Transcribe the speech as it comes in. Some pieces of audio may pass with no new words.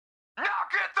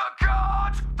the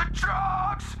guns, the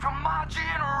drugs from my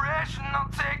generation. I'll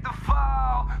take the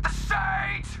fall, the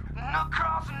state, and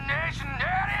across the nation.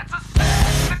 And it's a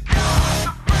sin, the guns,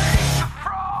 the fake, the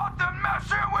fraud, the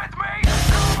messing with me.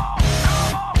 Come on,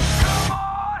 come on, come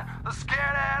on, let's get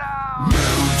it on.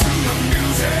 Move to the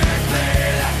music, play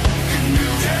that fucking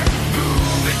music.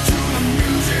 Move it to the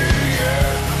music,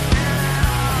 yeah.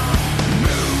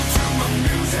 Move to the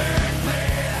music, play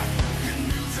that fucking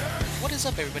music. What is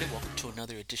up, everybody? Welcome to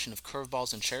another edition of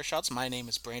Curveballs and Chair Shots. My name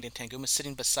is Brandon Tanguma.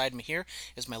 Sitting beside me here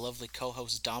is my lovely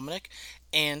co-host Dominic,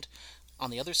 and on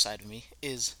the other side of me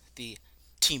is the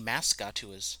team mascot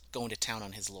who is going to town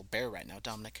on his little bear right now.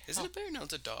 Dominic, Is it a bear? No,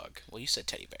 it's a dog. Well, you said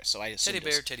teddy bear, so I assumed Teddy it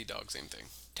was bear, teddy dog, same thing.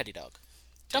 teddy dog. Teddy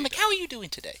Dominic, dog. how are you doing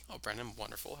today? Oh, Brandon, I'm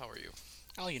wonderful. How are you?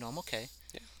 Oh, I'm okay.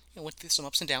 Yeah. I went through some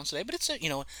ups and downs today, but it's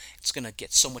it's gonna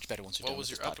get so much better once we're What done was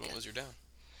with your this up and podcast. what was your down?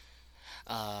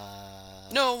 Uh,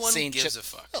 No one seeing gives Chip- a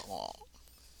fuck. Oh,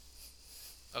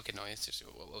 Okay, no, it's just,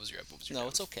 what was your up? What was your no, down?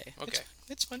 it's okay. Okay.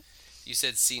 It's fine. You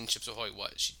said seeing Chips Ahoy.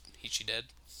 What? She dead?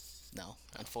 No,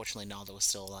 unfortunately, Naldo is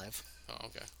still alive, Oh,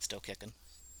 okay. still kicking.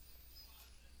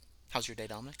 How's your day,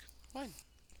 Dominic? Fine.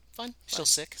 Fine. Still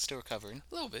sick, still recovering.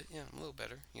 A little bit, yeah. I'm a little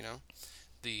better, you know.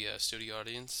 The studio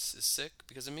audience is sick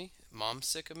because of me. Mom's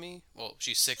sick of me. Well,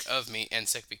 she's sick of me and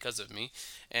sick because of me.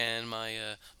 And my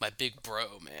big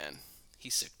bro, man,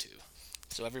 he's sick too.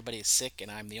 So everybody is sick, and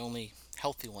I'm the only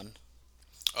healthy one.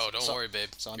 Oh, don't So- worry, babe.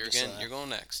 so I'm you're just, you're going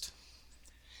next.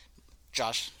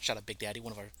 Josh, shout out Big Daddy,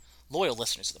 one of our loyal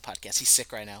listeners of the podcast. He's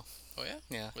sick right now. Oh yeah.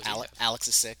 Yeah. What does he have? Alex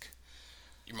is sick.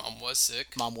 Your mom was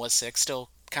sick. Mom was sick. Still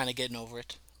kind of getting over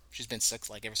it. She's been sick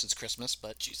like ever since Christmas,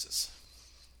 but Jesus.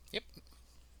 yep.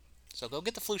 So go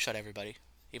get the flu shot, everybody.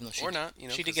 Even though she Or not, you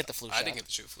know. she did 'cause get the flu I shot. didn't get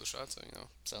the flu shot, so you know.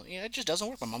 So yeah, it just doesn't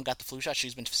work. My mom got the flu shot.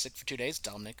 She's been sick for 2 days.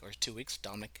 Dominic, or 2 weeks.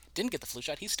 Dominic didn't get the flu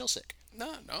shot. He's still sick.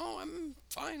 No, I'm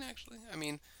fine actually. I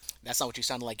mean, That's not what you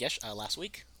sounded like last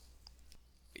week.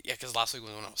 yeah, because last week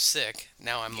was when I was sick.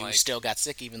 Now I'm You like, still got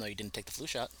sick even though you didn't take the flu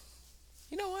shot.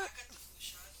 you know what?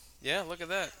 Yeah, look at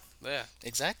that. Yeah,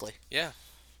 Exactly. yeah.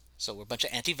 So we're a bunch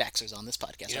of anti-vaxxers on this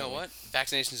podcast. You know aren't we? what?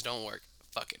 Vaccinations don't work.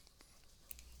 Fuck it.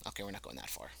 Okay, we're not going that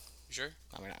far. You sure?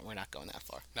 No, we're not going that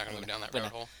far. Not gonna We're go down that we're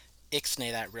rabbit gonna hole.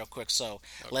 Ixnay that real quick. So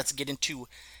Okay. let's get into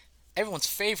everyone's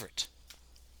favorite.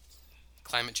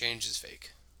 Climate change is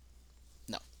fake.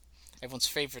 Everyone's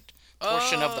favorite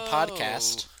portion of the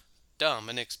podcast.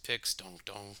 Dominic's picks, dong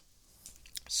dong.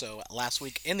 So last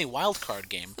week in the wild card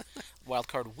game, wild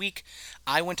card week,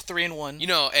 I went 3-1, You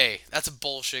know, hey, that's a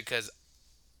bullshit because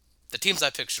the teams I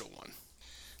picked should have won.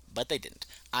 but they didn't.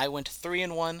 I went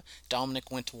 3-1. Dominic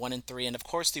went 1-3, and of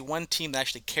course, the one team that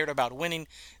actually cared about winning,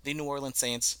 the New Orleans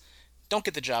Saints, don't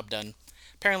get the job done.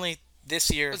 Apparently,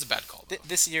 this year, It was a bad call, though.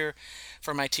 this year,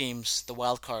 for my teams, the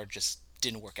wild card just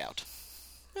didn't work out.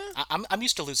 I'm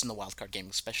used to losing the wild card game,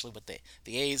 especially with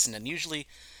the A's, and then usually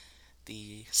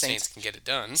the Saints can get it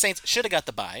done. Saints should have got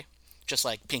the bye, just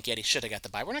like Pink Yeti should have got the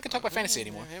bye. We're not going to talk about fantasy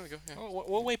anymore. Yeah, here we go. Yeah.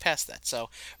 We're way past that. So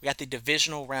we got the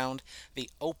divisional round, the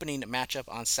opening matchup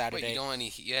on Wait, Saturday. you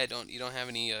don't have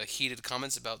any heated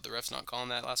comments about the refs not calling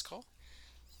that last call?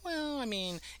 Well, I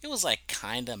mean, it was like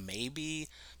kind of maybe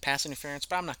pass interference,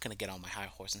 but I'm not going to get on my high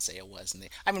horse and say it was.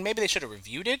 I mean, maybe they should have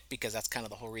reviewed it because that's kind of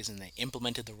the whole reason they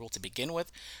implemented the rule to begin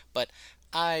with. But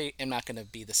I am not going to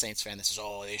be the Saints fan that says,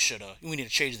 oh, we need to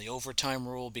change the overtime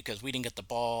rule because we didn't get the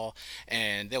ball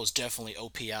and that was definitely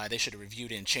OPI. They should have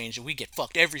reviewed it and changed it. We get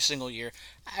fucked every single year.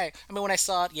 I mean, when I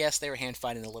saw it, yes, they were hand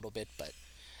fighting a little bit, but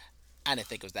I didn't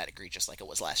think it was that egregious like it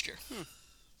was last year.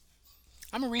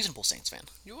 I'm a reasonable Saints fan.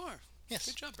 You are. Yes.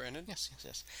 Good job, Brandon. Yes.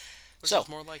 Wish So, I was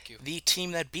more like you. the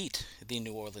team that beat the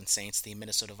New Orleans Saints, the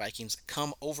Minnesota Vikings,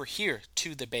 come over here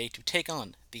to the Bay to take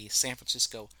on the San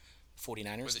Francisco 49ers.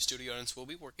 Where the studio audience will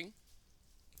be working.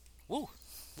 Woo.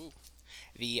 Woo.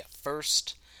 The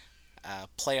first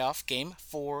playoff game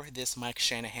for this Mike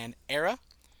Shanahan era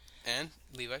And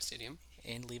Levi Stadium.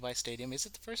 in Levi Stadium. Is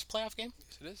it the first playoff game?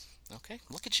 Yes, it is. Okay.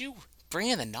 Look at you.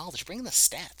 Bringing the knowledge, bringing the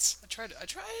stats. I try,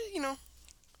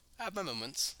 I have my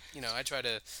moments. I try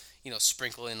to,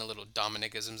 sprinkle in a little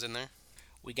Dominicisms in there.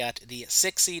 We got the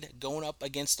 6 seed going up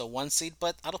against the 1 seed,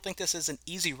 but I don't think this is an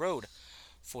easy road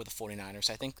for the 49ers.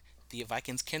 I think the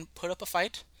Vikings can put up a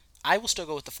fight. I will still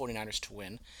go with the 49ers to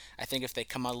win. I think if they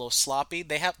come out a little sloppy,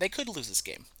 they could lose this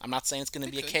game. I'm not saying it's going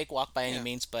to be a could. cakewalk by any Yeah.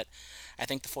 means, but I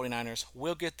think the 49ers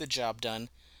will get the job done.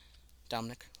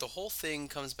 Dominic? The whole thing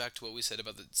comes back to what we said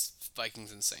about the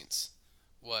Vikings and Saints.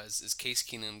 Is Case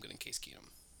Keenum going to Case Keenum?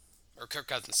 Or Kirk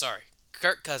Cousins, sorry.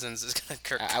 Kirk Cousins is going to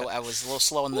Kirk Cousins. I was a little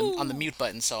slow on the mute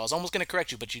button, so I was almost going to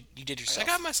correct you, but you did yourself.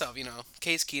 I got myself,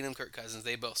 Case Keenum, Kirk Cousins,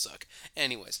 they both suck.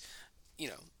 Anyways,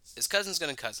 is Cousins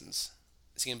going to Cousins?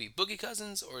 Is he going to be Boogie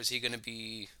Cousins or is he going to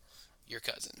be your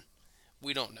cousin?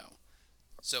 We don't know.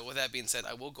 So with that being said,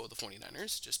 I will go with the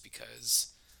 49ers just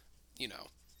because, you know,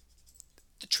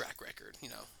 the track record,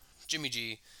 Jimmy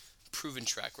G, proven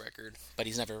track record. But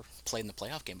he's never played in the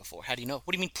playoff game before. How do you know?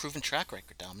 What do you mean proven track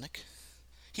record, Dominic?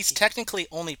 He's technically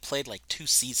only played like 2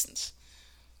 seasons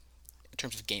in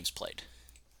terms of games played.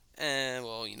 And,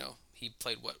 well, he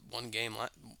played, one game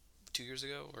 2 years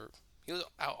ago? Or he was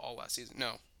out all last season.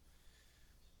 No.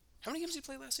 How many games did he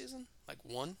play last season? Like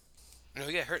 1? No,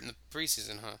 he got hurt in the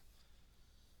preseason, huh?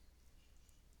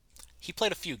 He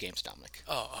played a few games, Dominic.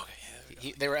 Oh, okay.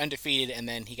 Yeah, They were undefeated, and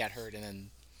then he got hurt, and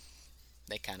then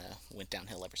they kind of went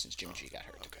downhill ever since Jimmy G got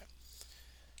hurt. Okay.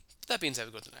 That being said,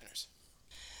 we go to the Niners.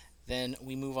 Then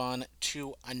we move on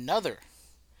to another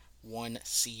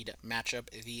 1-seed matchup.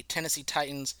 The Tennessee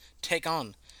Titans take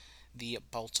on the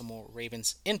Baltimore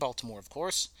Ravens in Baltimore, of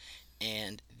course.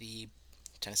 And the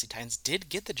Tennessee Titans did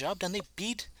get the job done. They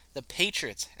beat the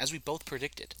Patriots, as we both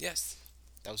predicted. Yes.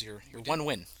 That was your one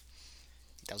win.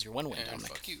 That was your one win, And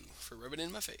Dominic. fuck you for rubbing it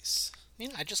in my face.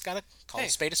 I just gotta call Hey. a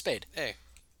spade a spade. Hey,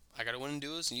 I got to win and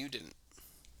duos, and you didn't.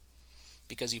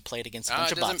 Because you played against a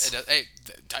bunch of it doesn't. bots. Hey,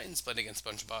 the Titans played against a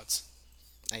bunch of bots.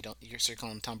 You're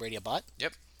calling Tom Brady a bot?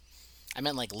 Yep. I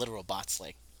meant like literal bots,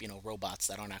 like, robots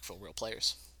that aren't actual real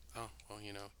players. Oh, well,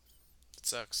 it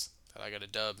sucks that I got a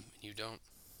dub and you don't.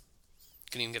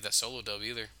 Couldn't even get that solo dub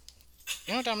either.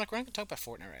 Dominic, we're not gonna talk about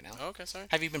Fortnite right now. Oh, okay, sorry.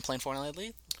 Have you been playing Fortnite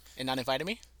lately and not invited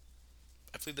me?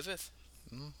 I plead the fifth.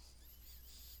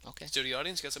 Okay, Studio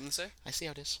audience, you got something to say? I see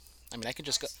how it is. I mean, I can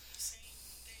just go. Saying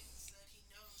things that he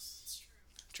knows is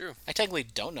true. True. I technically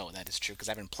don't know that is true because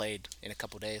I haven't played in a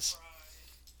couple days.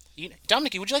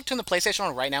 Dominic, would you like to turn the PlayStation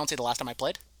on right now and say the last time I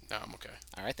played? No, I'm okay.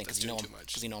 All right, then, That's because doing too much.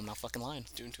 Because I'm not fucking lying.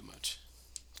 Doing too much.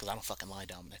 Because I don't fucking lie,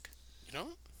 Dominic. You know?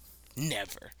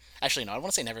 Never. Actually, no, I don't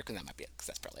want to say never because that might be it, because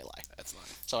that's probably a lie. That's lying.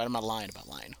 So I'm not lying about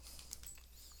lying.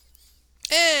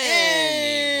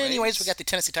 Anyways, we got the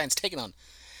Tennessee Titans taking on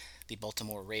the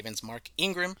Baltimore Ravens. Mark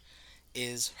Ingram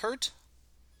is hurt.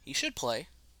 He should play.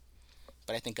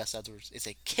 But I think Gus Edwards is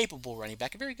a capable running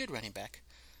back, a very good running back.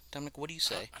 Dominic, what do you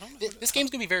say? I don't know This game's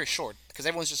going to be very short because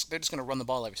they're just going to run the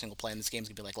ball every single play, and this game's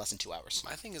going to be like less than 2 hours.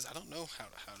 My thing is, I don't know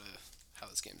how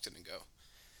this game's gonna go.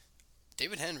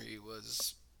 David Henry?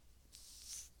 Is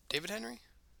it David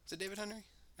Henry?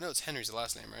 I know it's Henry's the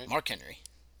last name, right? Mark Henry.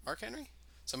 Mark Henry?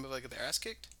 Somebody like their ass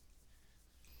kicked?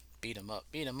 Beat him up,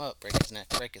 break his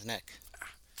neck.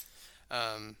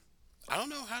 I don't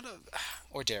know how to.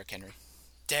 Or Derrick Henry.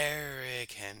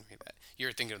 Derrick Henry.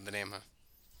 You're thinking of the name, huh?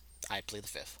 I plead the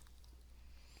fifth.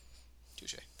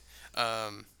 Touche.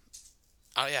 Oh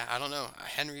yeah, I don't know.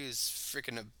 Henry is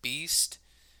freaking a beast.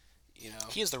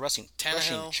 He is the rushing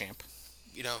Tannehill. champ.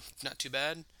 Not too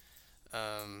bad.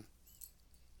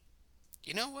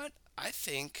 You know what? I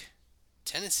think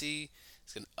Tennessee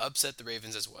is going to upset the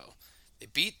Ravens as well. They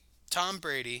beat Tom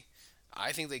Brady.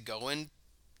 I think they go into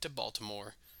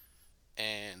Baltimore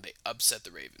and they upset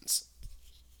the Ravens.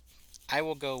 I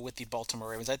will go with the Baltimore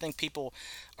Ravens. I think people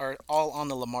are all on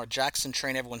the Lamar Jackson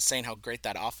train. Everyone's saying how great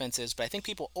that offense is, but I think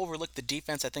people overlook the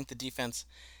defense. I think the defense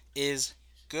is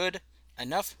good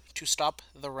enough to stop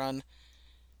the run.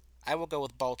 I will go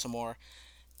with Baltimore.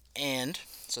 And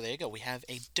so there you go. We have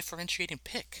a differentiating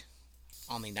pick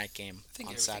on the night game I think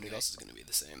on everything Saturday. else is going to be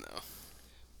the same, though.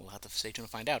 We'll have to stay tuned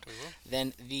to find out. We will.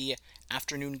 Then the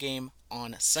afternoon game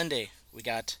on Sunday, we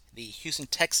got the Houston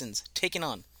Texans taking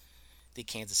on the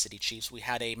Kansas City Chiefs. We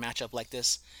had a matchup like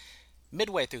this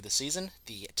midway through the season.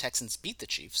 The Texans beat the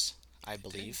Chiefs, I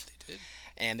believe. They did.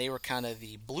 And they were kind of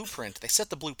the blueprint. They set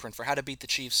the blueprint for how to beat the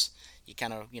Chiefs. You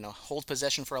kind of, hold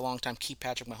possession for a long time, keep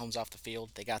Patrick Mahomes off the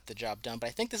field. They got the job done. But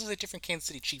I think this is a different Kansas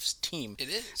City Chiefs team. It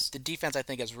is. The defense, I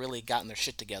think, has really gotten their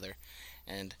shit together.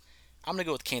 And I'm going to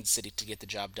go with Kansas City to get the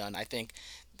job done.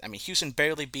 Houston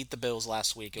barely beat the Bills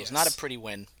last week. It was not a pretty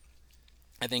win.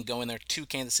 I think going there to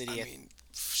Kansas City.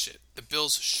 Shit. The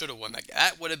Bills should have won that.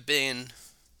 That would have been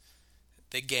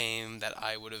the game that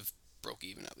I would have broke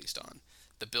even at least on.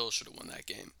 The Bills should have won that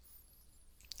game.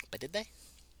 But did they?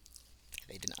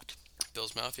 They did not.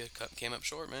 Bills Mafia came up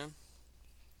short, man.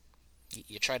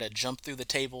 You try to jump through the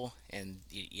table, and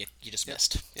you just Yep.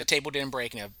 missed. The Yep. table didn't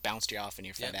break, and it bounced you off, and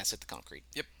your fat Yep. ass hit the concrete.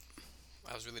 Yep.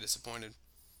 I was really disappointed.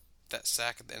 That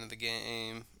sack at the end of the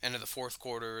game, end of the fourth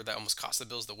quarter, that almost cost the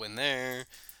Bills the win there.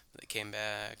 They came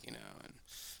back, and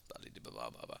blah, blah,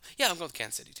 blah, blah. Yeah, I'm going with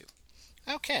Kansas City, too.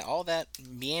 Okay, all that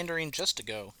meandering just to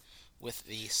go with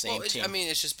the same team.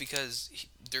 It's just because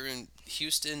during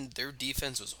Houston, their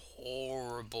defense was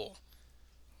horrible.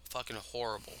 Fucking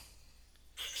horrible.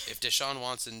 If Deshaun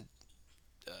Watson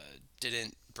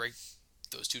didn't break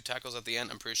those two tackles at the end,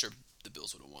 I'm pretty sure the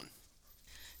Bills would have won.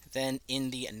 Then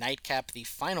in the nightcap, the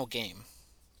final game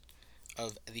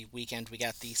of the weekend, we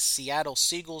got the Seattle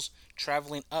Seagulls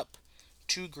traveling up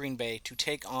to Green Bay to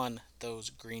take on those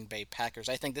Green Bay Packers.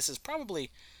 I think this is probably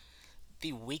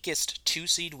the weakest 2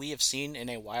 seed we have seen in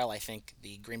a while. I think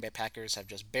the Green Bay Packers have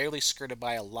just barely skirted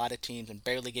by a lot of teams and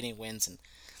barely getting wins. And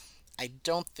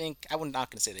I'm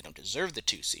not going to say they don't deserve the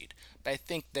 2 seed, but I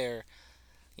think they're,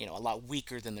 a lot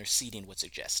weaker than their seeding would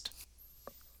suggest.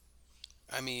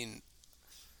 I mean,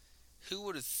 who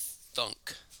would have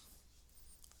thunk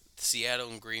Seattle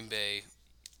and Green Bay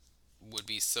would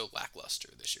be so lackluster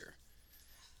this year?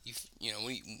 If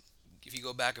you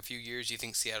go back a few years, you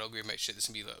think Seattle Green Bay shit, this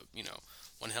can be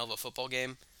one hell of a football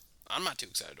game. I'm not too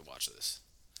excited to watch this.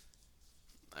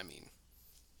 I mean,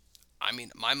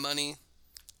 my money,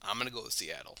 I'm gonna go with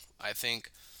Seattle. I think,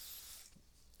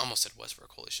 almost said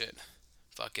Westbrook. Holy shit,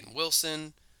 fucking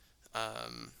Wilson.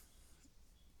 Um,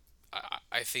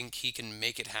 I think he can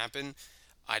make it happen.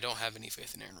 I don't have any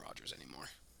faith in Aaron Rodgers anymore.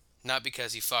 Not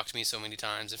because he fucked me so many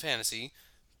times in fantasy,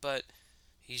 but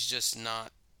he's just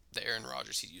not the Aaron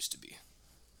Rodgers he used to be.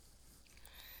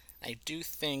 I do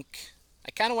think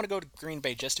I kind of want to go to Green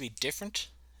Bay just to be different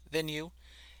than you,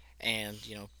 and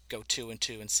go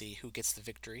 2-2 and see who gets the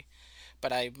victory.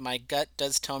 But my gut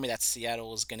does tell me that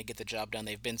Seattle is going to get the job done.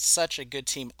 They've been such a good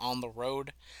team on the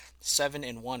road,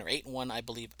 7-1 or 8-1, I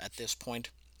believe, at this point.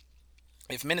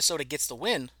 If Minnesota gets the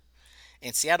win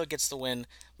and Seattle gets the win,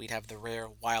 we'd have the rare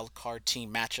wild card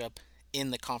team matchup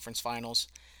in the conference finals.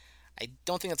 I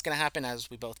don't think that's going to happen, as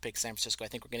we both picked San Francisco. I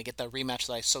think we're going to get that rematch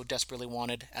that I so desperately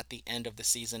wanted at the end of the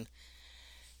season.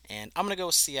 And I'm going to go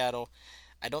with Seattle.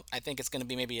 I think it's going to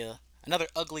be maybe another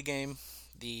ugly game.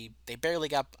 They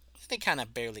kind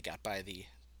of barely got by the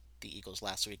Eagles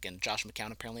last week, and Josh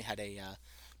McCown apparently had a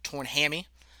torn hammy.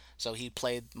 So he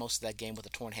played most of that game with a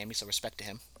torn hammy, so respect to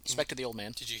him. Respect to the old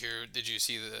man. Did you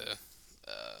see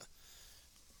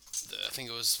I think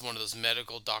it was one of those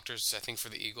medical doctors, I think for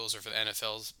the Eagles or for the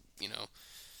NFL's,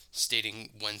 stating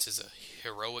Wentz is a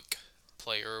heroic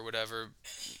player or whatever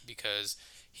because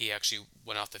he actually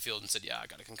went off the field and said, "Yeah, I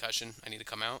got a concussion. I need to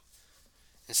come out,"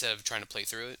 instead of trying to play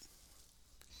through it.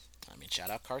 I mean, shout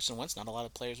out Carson Wentz. Not a lot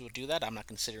of players would do that. I'm not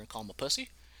considering calling him a pussy.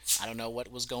 I don't know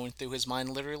what was going through his mind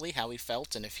literally, how he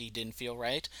felt, and if he didn't feel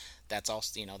right. That's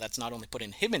also, that's not only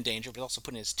putting him in danger, but also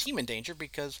putting his team in danger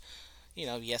because,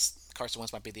 yes, Carson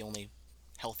Wentz might be the only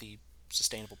healthy,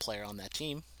 sustainable player on that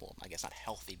team. Well, I guess not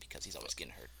healthy because he's always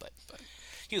getting hurt, but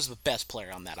he was the best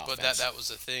player on that offense. But that was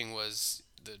the thing was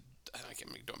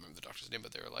don't remember the doctor's name,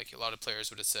 but they were like, a lot of players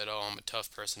would have said, "Oh, I'm a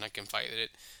tough person, I can fight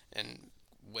it," and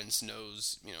Wentz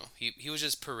knows, he was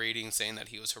just parading, saying that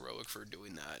he was heroic for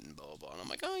doing that and blah blah blah. And I'm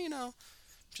like, oh,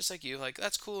 just like you, like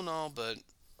that's cool and all, but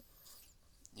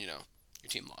your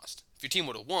team lost. If your team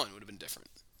would have won, it would have been different.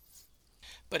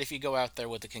 But if you go out there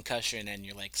with a concussion and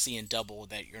you're like seeing double,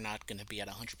 that you're not going to be at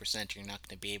 100%, you're not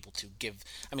going to be able to give.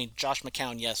 I mean, Josh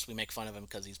McCown, yes, we make fun of him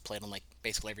because he's played on like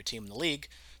basically every team in the league,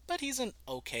 but he's an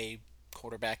okay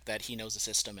quarterback that he knows the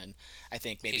system, and I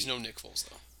think maybe he's no Nick Foles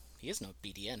though. He is no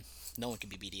BDN. No one can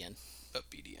be BDN. But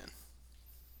BDN.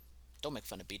 Don't make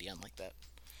fun of BDN like that.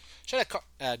 Shout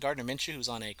out Gardner Minshew, who's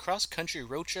on a cross-country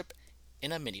road trip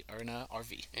in a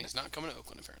RV. And he's not coming to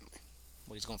Oakland apparently.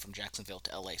 Well, he's going from Jacksonville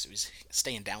to LA, so he's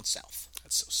staying down south.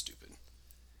 That's so stupid.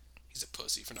 He's a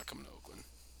pussy for not coming to Oakland.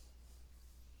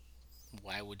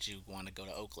 Why would you want to go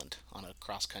to Oakland on a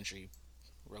cross-country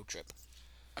road trip?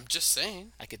 I'm just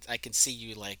saying. I could see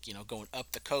you going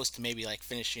up the coast, maybe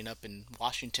finishing up in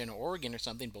Washington or Oregon or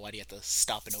something. But why do you have to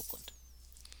stop in Oakland?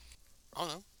 I don't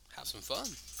know. Have some fun.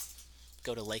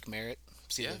 Go to Lake Merritt,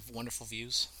 see the wonderful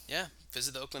views. Yeah,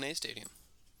 visit the Oakland A's stadium.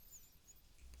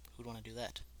 Who'd want to do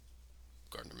that?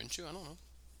 Gardner Minshew. I don't know.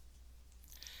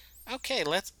 Okay,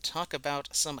 let's talk about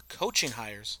some coaching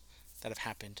hires that have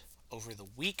happened over the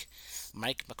week.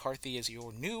 Mike McCarthy is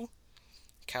your new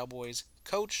Cowboys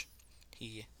coach.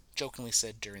 He jokingly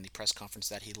said during the press conference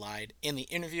that he lied in the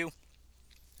interview.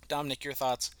 Dominic, your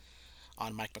thoughts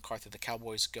on Mike McCarthy, the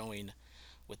Cowboys going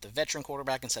with the veteran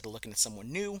quarterback instead of looking at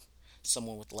someone new,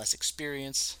 someone with less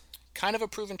experience? Kind of a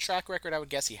proven track record, I would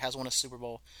guess. He has won a Super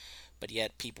Bowl, but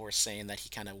yet people are saying that he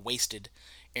kind of wasted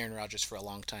Aaron Rodgers for a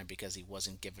long time because he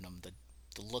wasn't giving him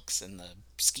the looks and the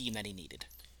scheme that he needed.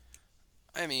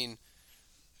 I mean,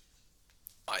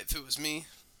 if it was me,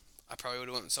 I probably would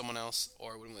have went with someone else,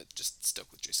 or would have just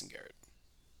stuck with Jason Garrett.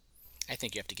 I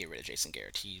think you have to get rid of Jason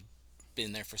Garrett. He's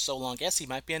been there for so long. Yes, he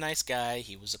might be a nice guy.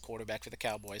 He was a quarterback for the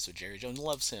Cowboys, so Jerry Jones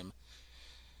loves him.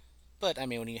 But, I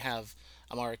mean, when you have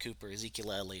Amari Cooper,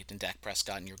 Ezekiel Elliott, and Dak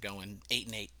Prescott, and you're going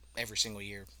 8-8 every single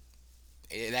year,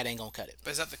 That ain't gonna cut it.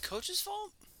 But is that the coach's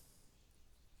fault?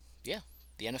 Yeah,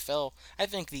 the NFL. I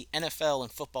think the NFL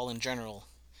and football in general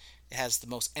has the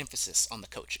most emphasis on the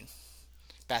coaching.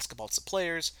 Basketball, it's the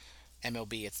players.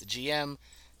 MLB, it's the GM.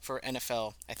 For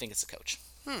NFL, I think it's the coach.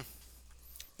 I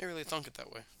really thunk it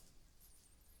that way.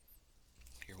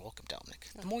 You're welcome, Dominic.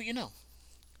 The more you know.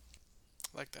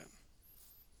 I like that.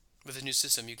 With the new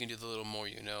system, you can do the little more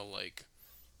you know, like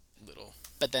little.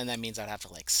 But then that means I'd have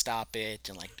to like stop it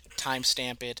and like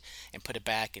timestamp it and put it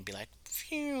back and be like,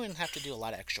 phew, and have to do a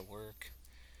lot of extra work.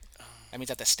 That means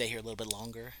I have to stay here a little bit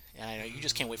longer. And I know you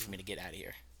just can't wait for me to get out of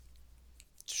here.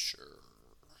 Sure.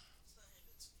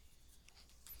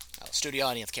 Studio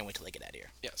audience can't wait till they get out of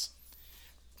here. Yes.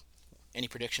 Any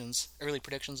predictions? Early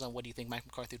predictions on what do you think Mike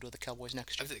McCarthy will do with the Cowboys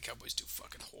next I year? think the Cowboys do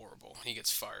fucking horrible. He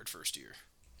gets fired first year.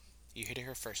 You heard it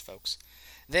here first, folks.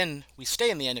 Then we stay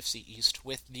in the NFC East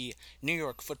with the New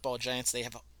York Football Giants. They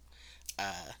have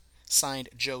signed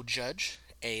Joe Judge,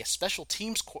 a special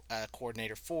teams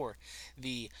coordinator for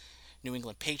the New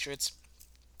England Patriots.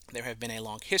 There have been a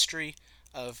long history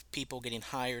of people getting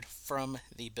hired from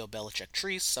the Bill Belichick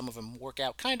tree. Some of them work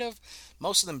out kind of.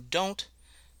 Most of them don't.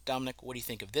 Dominic, what do you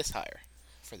think of this hire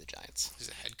for the Giants? He's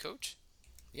a head coach?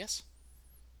 Yes?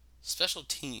 Special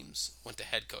teams went to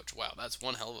head coach. Wow, that's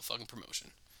one hell of a fucking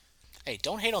promotion. Hey,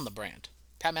 don't hate on the brand.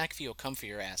 Pat McAfee will come for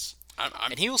your ass. I'm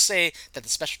And he will say that the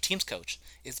special teams coach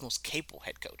is the most capable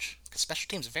head coach. Because special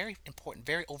teams are very important,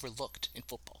 very overlooked in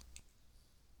football.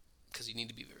 because you need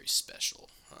to be very special,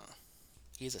 huh?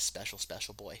 He is a special,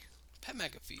 special boy. Pat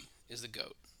McAfee is the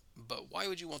GOAT, but why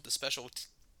would you want the special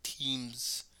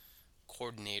teams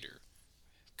coordinator,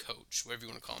 coach, whatever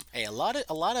you want to call him? Hey, a lot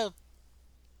of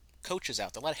coaches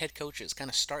out there, a lot of head coaches kind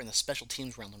of start in the special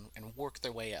teams realm and work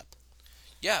their way up.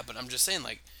 Yeah, but I'm just saying,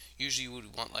 like, usually you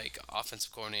would want, like,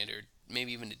 offensive coordinator,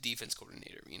 maybe even a defense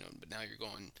coordinator, you know, but now you're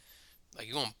going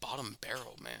bottom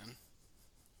barrel, man.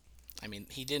 I mean,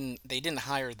 they didn't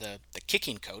hire the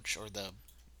kicking coach or the,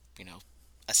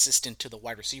 assistant to the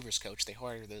wide receivers coach. They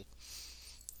hired the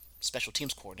special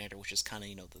teams coordinator, which is kind of,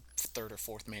 the third or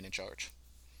fourth man in charge.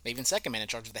 Maybe even second man in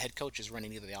charge if the head coach is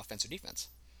running either the offense or defense.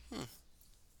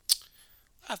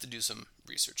 I have to do some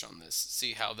research on this,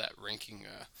 see how that ranking,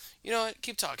 you know what,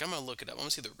 keep talking, I'm going to look it up. I want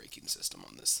to see the ranking system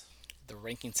on this. The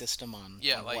ranking system on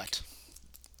like, what?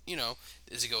 You know,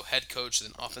 does it go head coach,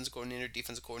 then offensive coordinator,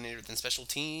 defensive coordinator, then special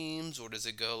teams, or does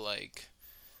it go like,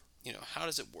 how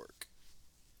does it work?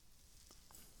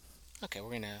 Okay,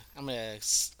 I'm gonna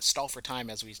stall for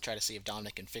time as we try to see if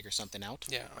Dominic can figure something out.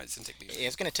 Yeah, it's going to take me.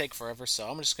 It's gonna take forever, so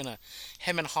I'm just gonna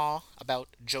hem and haw about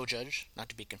Joe Judge, not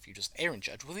to be confused with Aaron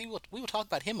Judge. We will talk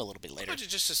about him a little bit later. Why don't you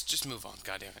just move on,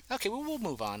 goddammit. Okay, we'll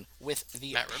move on with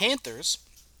the Matt Rule? Panthers,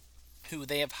 who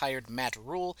they have hired Matt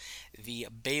Rule, the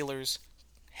Baylor's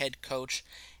head coach,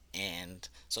 and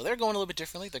so they're going a little bit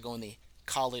differently. They're going the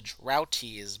college route.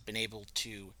 He has been able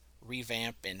to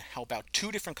revamp and help out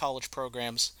two different college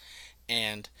programs.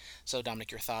 And so,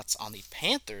 Dominic, your thoughts on the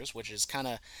Panthers, which is kind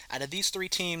of, out of these three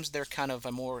teams, they're kind of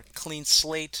a more clean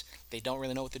slate. They don't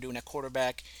really know what they're doing at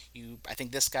quarterback. I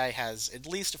think this guy has at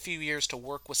least a few years to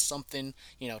work with something,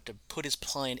 to put his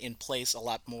plan in place a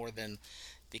lot more than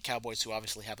the Cowboys, who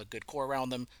obviously have a good core around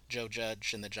them. Joe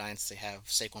Judge and the Giants, they have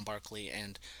Saquon Barkley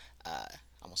and, I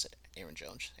almost said Aaron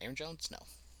Jones. Aaron Jones? No.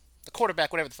 The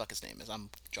quarterback, whatever the fuck his name is.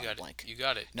 I'm drawing a blank. You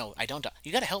got it. No, I don't.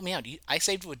 You got to help me out. I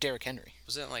saved it with Derrick Henry.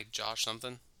 Was it like Josh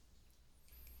something?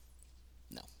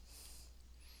 No.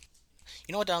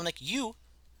 You know what, Dominic? You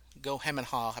go hem and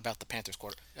haw about the Panthers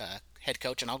head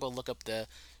coach, and I'll go look up the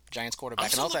Giants quarterback. I'm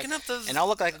still looking up and I'll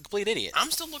look like a complete idiot. I'm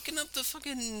still looking up the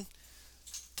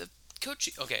coach.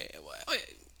 Okay,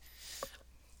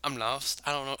 I'm lost.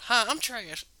 I don't know. I'm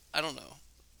trash. I don't know.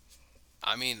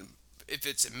 I mean, if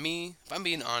it's me, if I'm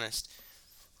being honest,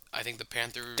 I think the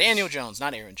Panthers... Daniel Jones,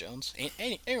 not Aaron Jones.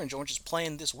 Aaron Jones is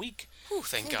playing this week. Whew,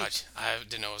 thank God. I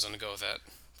didn't know I was going to go with that.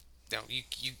 No,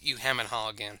 you ham and haw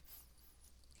again.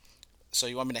 So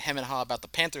you want me to hem and haw about the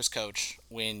Panthers coach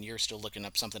when you're still looking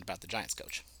up something about the Giants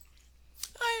coach?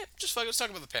 Let's talk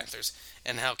about the Panthers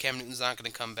and how Cam Newton's not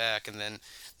going to come back, and then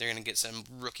they're going to get some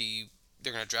rookie...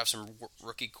 They're going to draft some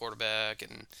rookie quarterback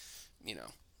and,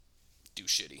 do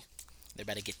shitty. They're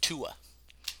about to get Tua.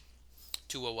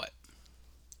 Tua what?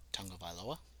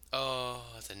 Tagovailoa. Oh,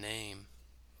 the name.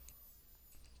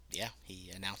 Yeah, he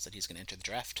announced that he's going to enter the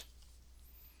draft.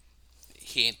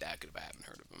 He ain't that good if I haven't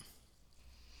heard of him.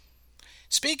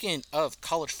 Speaking of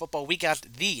college football, we got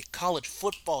the college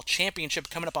football championship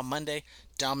coming up on Monday.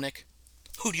 Dominic,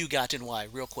 who do you got and why?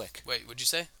 Real quick. Wait, what'd you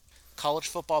say? College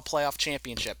football playoff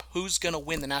championship. Who's going to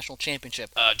win the national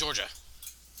championship? Georgia.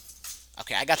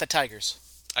 Okay, I got the Tigers.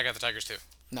 I got the Tigers too.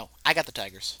 No, I got the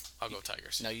Tigers. I'll go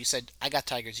Tigers. No, you said I got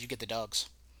Tigers. You get the dogs.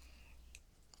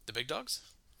 The big dogs?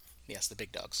 Yes, the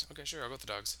big dogs. Okay, sure. I'll go with the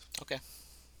dogs. Okay.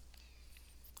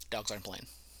 Dogs aren't playing.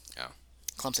 Oh.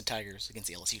 Clemson Tigers against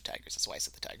the LSU Tigers. That's why I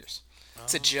said the Tigers.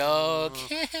 It's a joke.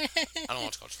 I don't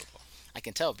watch college football. I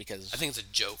can tell because I think it's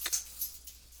a joke.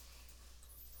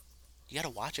 you got to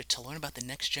watch it to learn about the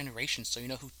next generation so you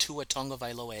know who Tua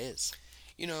Tagovailoa is.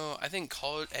 You know, I think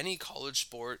any college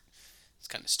sport is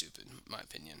kind of stupid, in my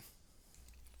opinion.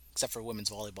 Except for women's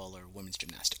volleyball or women's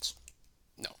gymnastics.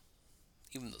 No.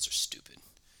 Even those are stupid.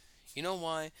 You know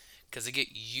why? Because they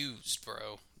get used,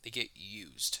 bro. They get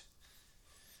used.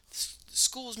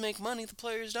 Schools make money, the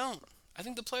players don't. I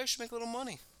think the players should make a little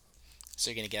money. So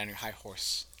you're going to get on your high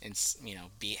horse and,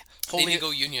 be They need holier, to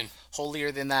go union.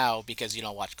 holier than thou because you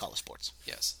don't watch college sports.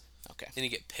 Yes. Okay. They need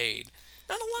to get paid.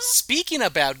 Not a lot. Speaking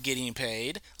about getting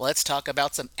paid, let's talk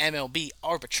about some MLB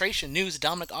arbitration news.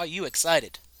 Dominic, are you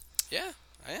excited? Yeah,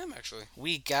 I am actually.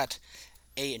 We got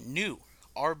a new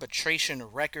arbitration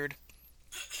record.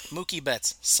 Mookie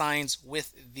Betts signs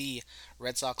with the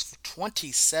Red Sox for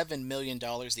 $27 million.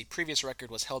 The previous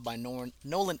record was held by Nolan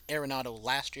Arenado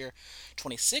last year,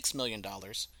 $26 million.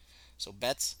 So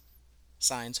Betts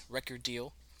signs record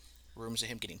deal. Rumors of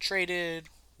him getting traded.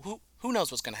 Who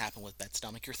knows what's going to happen with Betts,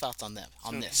 Dominic? Your thoughts on this?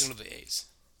 Soon to the A's.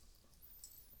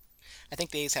 I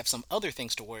think the A's have some other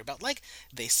things to worry about, like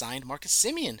they signed Marcus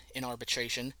Semien in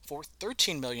arbitration for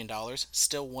 $13 million.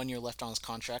 Still 1 year left on his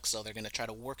contract, so they're going to try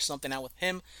to work something out with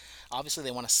him. Obviously, they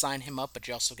want to sign him up, but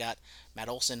you also got Matt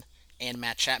Olson and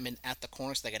Matt Chapman at the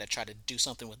corner, so they got to try to do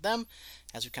something with them.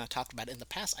 As we kind of talked about in the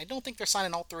past, I don't think they're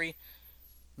signing all three.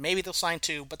 Maybe they'll sign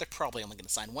two, but they're probably only going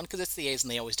to sign one because it's the A's and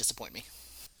they always disappoint me.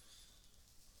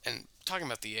 And talking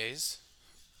about the A's,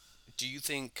 do you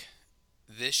think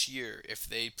this year,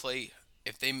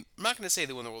 I'm not going to say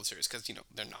they win the World Series because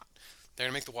they're not. They're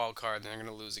going to make the wild card and they're going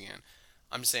to lose again.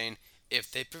 I'm saying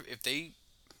if they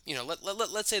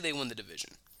let's say they win the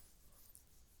division,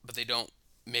 but they don't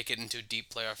make it into a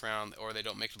deep playoff round, or they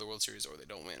don't make it to the World Series, or they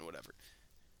don't win, whatever.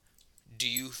 Do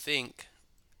you think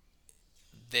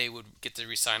they would get to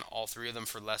re-sign all three of them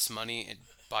for less money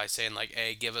by saying like,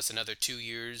 "Hey, give us another 2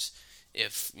 years.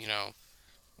 If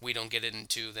we don't get it in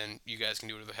 2, then you guys can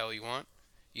do whatever the hell you want"?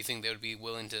 You think they would be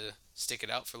willing to stick it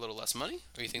out for a little less money?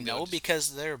 Or you think No,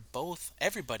 because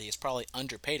everybody is probably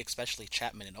underpaid, especially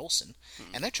Chapman and Olson,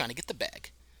 and they're trying to get the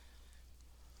bag.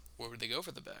 Where would they go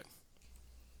for the bag?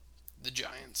 The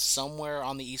Giants. Somewhere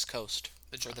on the East Coast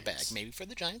for the bag. Giants. Maybe for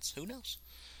the Giants. Who knows?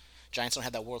 Giants don't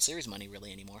have that World Series money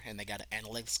really anymore, and they got an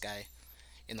analytics guy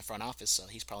in the front office, so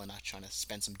he's probably not trying to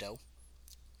spend some dough.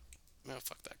 No,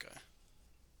 fuck that guy.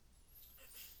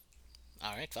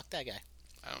 All right, fuck that guy.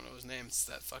 I don't know his name. It's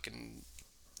that fucking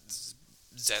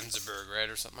Zanzibar, right?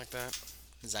 Or something like that.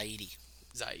 Zaidi.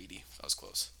 Zaidi. That was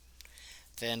close.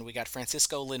 Then we got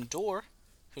Francisco Lindor,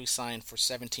 who signed for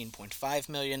 $17.5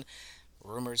 million.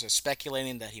 Rumors are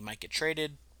speculating that he might get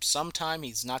traded sometime.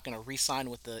 He's not going to re-sign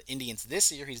with the Indians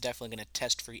this year. He's definitely going to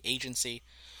test free agency.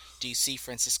 Do you see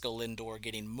Francisco Lindor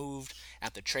getting moved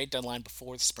at the trade deadline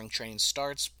before the spring training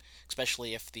starts,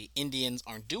 especially if the Indians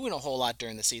aren't doing a whole lot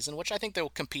during the season, which I think they'll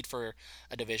compete for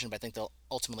a division, but I think they'll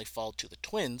ultimately fall to the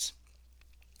Twins?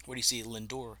 Where do you see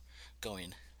Lindor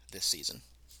going this season?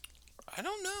 I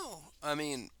don't know. I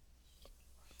mean,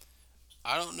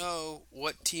 I don't know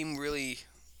what team really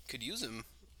could use him.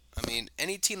 I mean,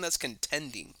 any team that's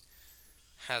contending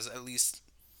has at least,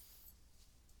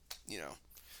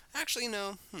 Actually,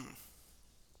 no.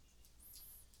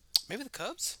 Maybe the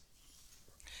Cubs?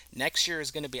 Next year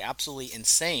is going to be absolutely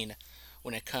insane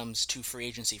when it comes to free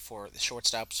agency for the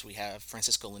shortstops. We have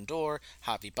Francisco Lindor,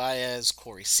 Javi Baez,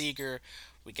 Corey Seager.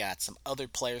 We got some other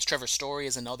players. Trevor Story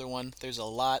is another one. There's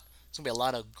going to be a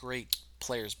lot of great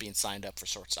players being signed up for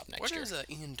shortstop next year. Where does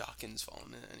Ian Dawkins fall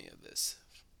in any of this?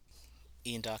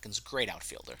 Ian Dawkins, great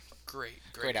outfielder. Great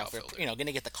outfielder. Going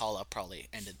to get the call up probably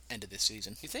end of this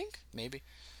season. You think? Maybe.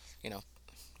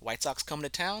 White Sox coming to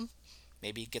town.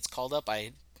 Maybe he gets called up.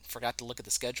 I forgot to look at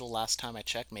the schedule last time I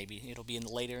checked. Maybe it'll be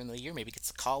later in the year. Maybe he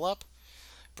gets a call up.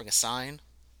 Bring a sign.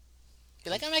 Be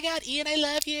like, "Oh my God, Ian, I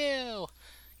love you."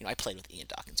 I played with Ian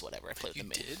Dawkins. Whatever. I played with him.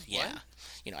 Did? Yeah.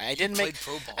 What? I didn't played make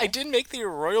pro ball? I didn't make the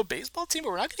Royal Baseball team, but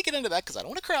we're not going to get into that because I don't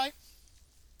want to cry.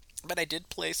 But I did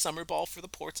play summer ball for the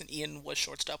Ports, and Ian was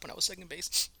shortstop when I was second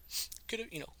base. Could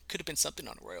have been something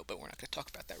on a Royal, but we're not going to talk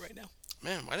about that right now.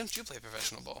 Man, why didn't you play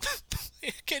professional ball?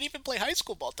 I can't even play high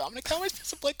school ball, Dominic. How am I supposed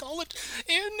to play college?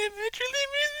 And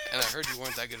And I heard you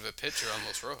weren't that good of a pitcher on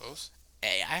Los Rojos.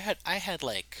 Hey, I had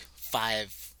like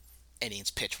 5 innings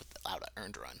pitched without an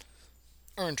earned run.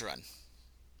 Earned run.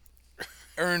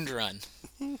 Earned run.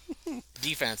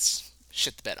 Defense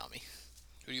shit the bed on me.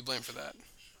 Who do you blame for that?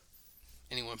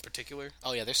 Anyone in particular?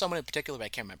 Oh yeah, there's someone in particular, but I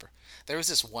can't remember. There was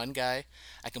this one guy,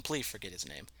 I completely forget his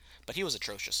name, but he was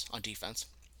atrocious on defense.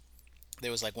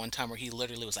 There was like one time where he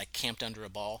literally was like camped under a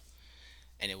ball,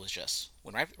 and it was just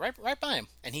went right by him.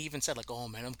 And he even said like, "Oh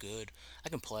man, I'm good, I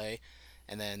can play."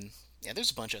 And then yeah,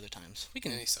 there's a bunch of other times we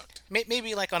can And he sucked.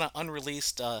 maybe like on an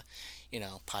unreleased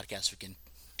podcast we can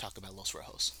talk about Los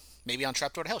Rojos. Maybe on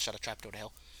Trapdoor to Hell. Shout out Trapdoor to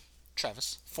Hell.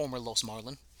 Travis, former Los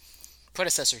Marlin,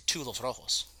 predecessor to Los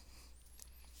Rojos.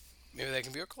 Maybe that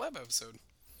can be our collab episode.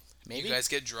 Maybe You guys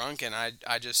get drunk, and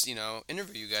I just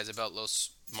interview you guys about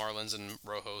Los Marlins and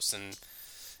Rojos, and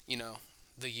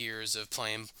the years of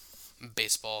playing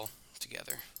baseball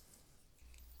together.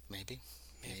 maybe.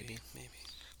 Maybe.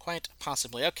 Quite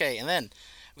possibly. Okay, and then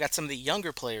we got some of the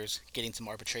younger players getting some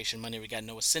arbitration money. We got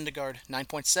Noah Syndergaard,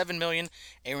 $9.7 million.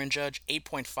 Aaron Judge,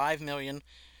 $8.5 million.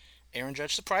 Aaron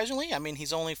Judge, surprisingly, I mean,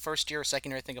 he's only first year or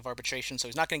second year, I think, of arbitration, so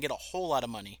he's not going to get a whole lot of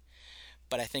money.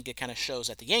 But I think it kind of shows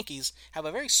that the Yankees have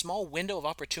a very small window of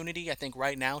opportunity, I think,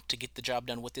 right now to get the job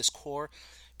done with this core,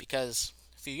 because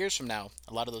a few years from now,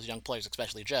 a lot of those young players,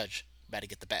 especially Judge, about to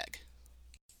get the bag.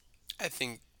 I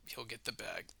think he'll get the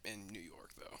bag in New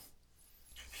York, though.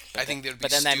 I think they'd be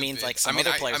But then that stupid. means like some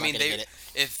other players aren't going to they, get it.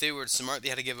 if they were smart, they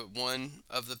had to give up one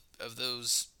of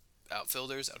those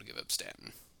outfielders. I would give up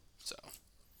Stanton. So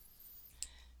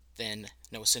Then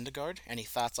Noah Syndergaard. Any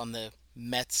thoughts on the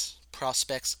Mets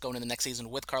prospects going into the next season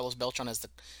with Carlos Beltran as the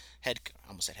I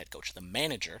almost said head coach, the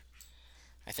manager?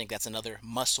 I think that's another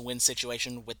must-win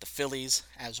situation with the Phillies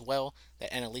as well.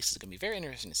 That Annalise is going to be very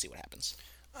interesting to see what happens.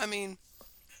 I mean,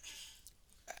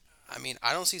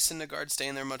 I don't see Syndergaard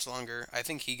staying there much longer. I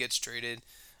think he gets traded.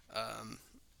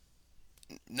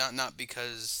 Not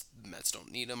because the Mets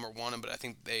don't need him or want him, but I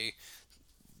think they,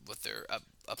 with their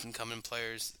up and coming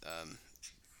players,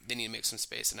 they need to make some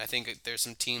space. And I think there's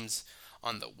some teams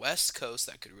on the West Coast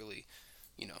that could really,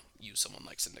 use someone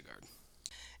like Syndergaard.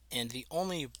 And the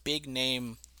only big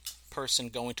name person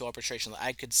going to arbitration that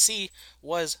I could see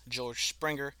was George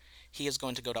Springer. He is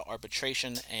going to go to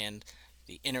arbitration, and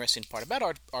the interesting part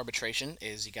about arbitration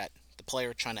is you got the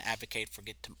player trying to advocate for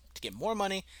to get more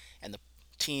money, and the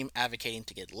team advocating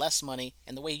to get less money.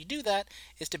 And the way you do that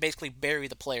is to basically bury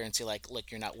the player and say, like,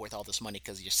 look, you're not worth all this money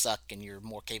because you suck and you're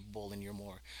more capable and you're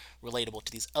more relatable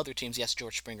to these other teams. Yes,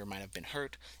 George Springer might have been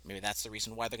hurt. Maybe that's the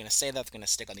reason why they're going to say that. They're going to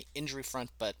stick on the injury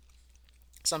front, but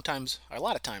sometimes, or a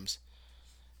lot of times,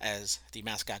 as the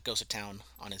mascot goes to town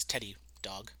on his teddy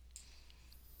dog,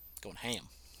 going ham.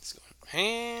 He's going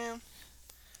ham.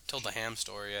 Told the ham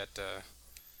story at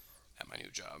my new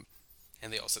job,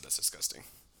 and they all said that's disgusting.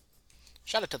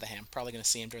 Shout out to the ham. Probably going to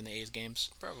see him during the A's games.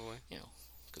 Probably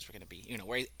Because we're going to be,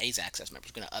 where A's access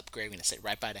members are going to upgrade. We're going to sit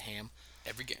right by the ham.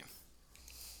 every game.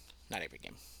 Not every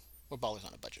game. We're ballers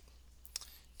on a budget.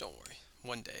 Don't worry.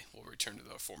 One day we'll return to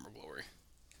the former glory.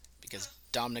 Because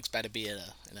Dominic's about to be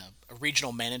a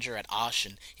regional manager at Osh,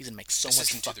 and he's going to make so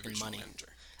Assistant much to the fucking regional money. manager.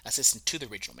 Assistant to the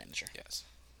regional manager. Yes.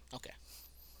 Okay.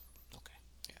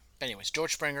 Yeah. But anyways,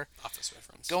 George Springer Office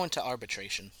reference. going to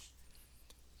arbitration.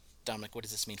 Dominic, what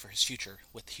does this mean for his future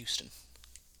with Houston?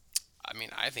 I mean,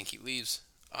 I think he leaves,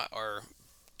 or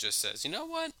just says, you know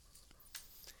what?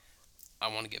 I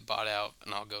want to get bought out,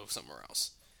 and I'll go somewhere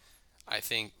else. I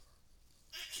think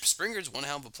Springer's one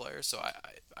hell of a player, so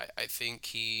I think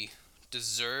he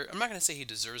deserves. I'm not going to say he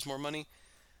deserves more money.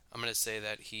 I'm going to say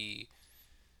that he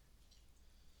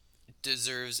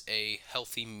deserves a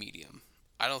healthy medium.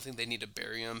 I don't think they need to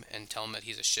bury him and tell him that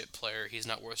he's a shit player. He's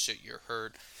not worth shit. You're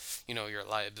hurt. You're a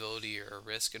liability or a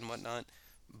risk and whatnot.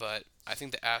 But I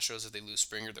think the Astros, if they lose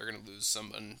Springer, they're going to lose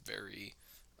someone very,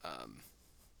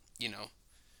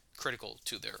 critical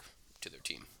to their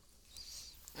team.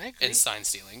 I agree. And sign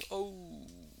stealing. Oh.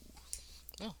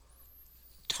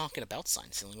 Talking about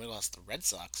sign stealing, we lost the Red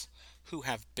Sox, who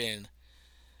have been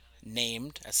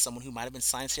named as someone who might have been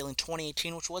sign stealing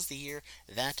 2018, which was the year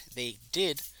that they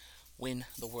did win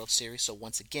the World Series. So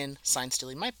once again, sign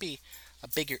stealing might be a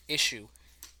bigger issue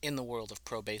in the world of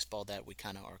pro baseball that we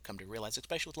kind of are come to realize,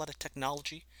 especially with a lot of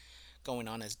technology going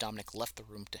on, as Dominic left the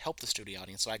room to help the studio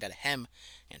audience. So I got to hem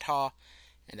and haw,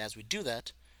 and as we do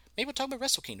that, maybe we'll talk about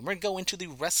Wrestle Kingdom. We're going to go into the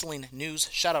wrestling news.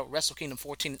 Shout out Wrestle Kingdom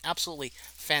 14, an absolutely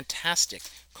fantastic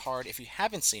card. If you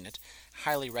haven't seen it,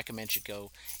 highly recommend you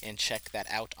go and check that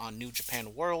out on New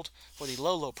Japan World for the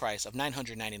low price of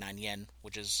 999 yen,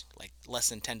 which is like less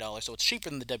than $10, so it's cheaper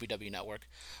than the WWE Network.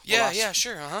 Yeah,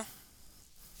 sure,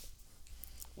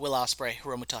 Will Ospreay,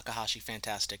 Hiromu Takahashi,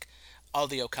 fantastic. All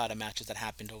the Okada matches that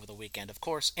happened over the weekend, of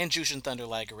course, and Jushin Thunder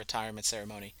Liger retirement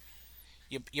ceremony.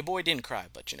 Your boy didn't cry,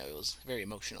 but it was very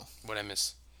emotional. What I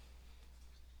miss?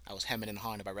 I was hemming and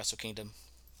hawing about Wrestle Kingdom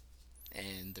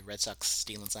and the Red Sox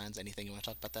stealing signs. Anything you want to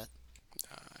talk about that?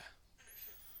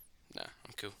 Nah,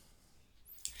 I'm cool.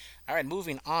 All right,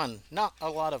 moving on. Not a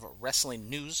lot of wrestling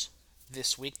news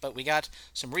this week, but we got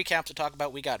some recaps to talk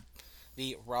about. We got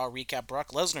the Raw recap.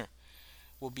 Brock Lesnar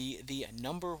will be the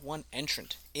number one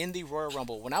entrant in the Royal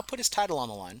Rumble. Will not put his title on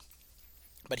the line,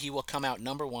 but he will come out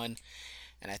number one.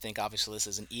 And I think obviously this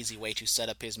is an easy way to set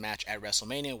up his match at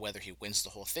WrestleMania, whether he wins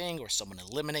the whole thing or someone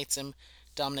eliminates him.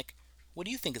 Dominic, what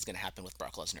do you think is going to happen with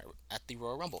Brock Lesnar at the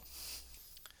Royal Rumble?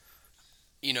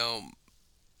 You know,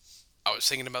 I was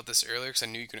thinking about this earlier because I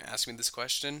knew you were going to ask me this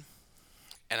question.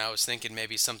 And I was thinking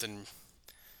maybe something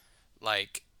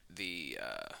like the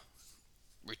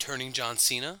returning John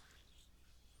Cena.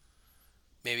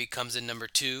 Maybe comes in number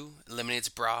 2, eliminates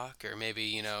Brock, or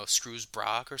maybe, screws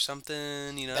Brock or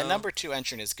something, That number 2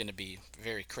 entrant is going to be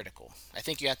very critical. I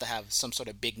think you have to have some sort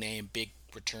of big name, big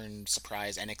return,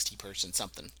 surprise, NXT person,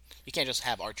 something. You can't just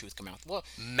have R-Truth come out. Well,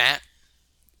 Matt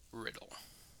Riddle.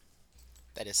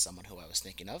 That is someone who I was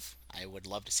thinking of. I would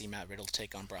love to see Matt Riddle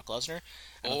take on Brock Lesnar.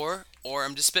 Or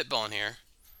I'm just spitballing here,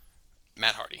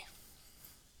 Matt Hardy.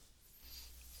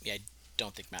 Yeah, I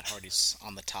don't think Matt Hardy's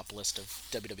on the top list of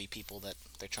WWE people that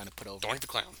they're trying to put over. Doink the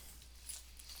Clown.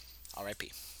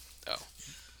 R.I.P. Oh.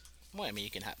 Well, I mean, you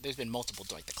can have. There's been multiple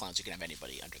Doink the Clowns. You can have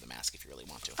anybody under the mask if you really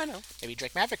want to. I know. Maybe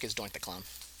Drake Maverick is Doink the Clown.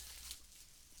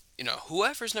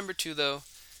 Whoever's number 2, though,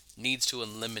 needs to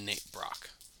eliminate Brock.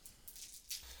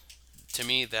 To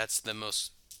me, that's the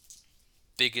most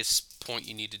biggest point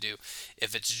you need to do.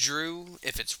 If it's Drew,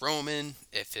 if it's Roman,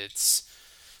 if it's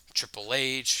Triple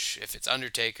H, if it's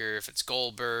Undertaker, if it's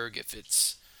Goldberg, if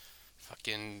it's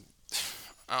fucking...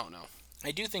 I don't know.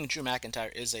 I do think Drew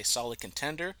McIntyre is a solid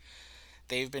contender.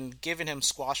 They've been giving him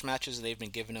squash matches. They've been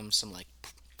giving him some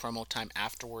promo time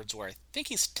afterwards where I think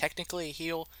he's technically a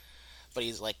heel, but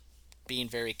he's being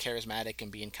very charismatic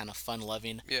and being kind of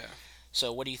fun-loving. Yeah.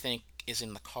 So what do you think is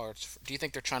in the cards? Do you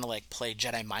think they're trying to play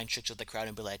Jedi mind tricks with the crowd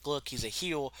and be like, look, he's a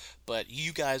heel, but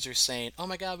you guys are saying, oh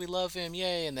my god, we love him,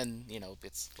 yay, and then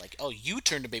it's like, oh, you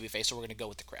turned to babyface, so we're going to go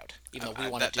with the crowd, even though we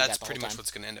want to do that the whole time. That's pretty much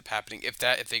what's going to end up happening.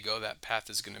 If they go that path,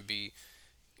 is going to be,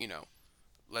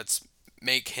 let's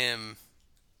make him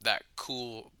that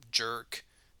cool jerk,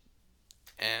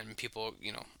 and people,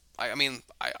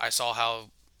 I saw how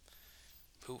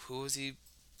who was he?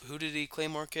 Who did he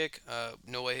Claymore kick?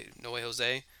 No way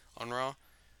Jose on Raw.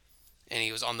 And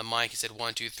he was on the mic. He said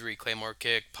 1, 2, 3 Claymore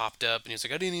kick. Popped up, and he was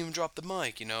like, I didn't even drop the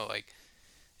mic. And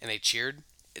they cheered.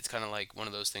 It's kind of like one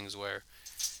of those things where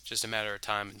it's just a matter of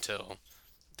time until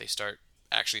they start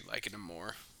actually liking him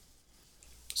more.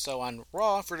 So on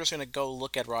Raw, if we're just going to go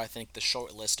look at Raw, I think the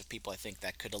short list of people I think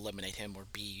that could eliminate him or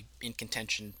be in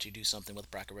contention to do something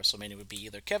with Brock at WrestleMania would be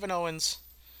either Kevin Owens,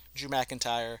 Drew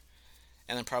McIntyre,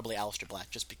 and then probably Aleister Black,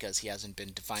 just because he hasn't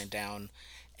been defined down.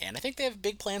 And I think they have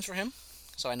big plans for him.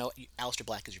 So I know Aleister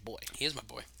Black is your boy. He is my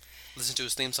boy. Listen to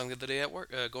his theme song the other day at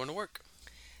work, going to work.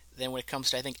 Then when it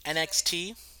comes to, I think,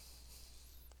 NXT...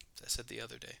 I said the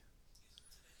other day.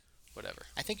 Whatever.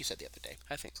 I think you said the other day.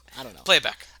 I think. I don't know. Play it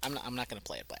back. I'm not going to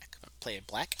play it black. Play it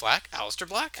black? Black? Aleister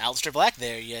Black? Aleister Black,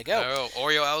 there you go. Oh,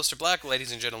 Oreo Aleister Black,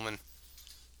 ladies and gentlemen.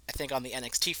 I think on the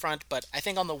NXT front, but I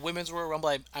think on the Women's Royal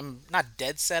Rumble, I'm not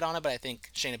dead set on it, but I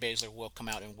think Shayna Baszler will come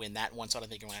out and win that one, so I don't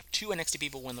think you're going to have 2 NXT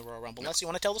people win the Royal Rumble, unless you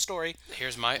want to tell the story.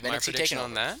 Here's my prediction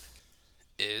on that,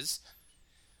 is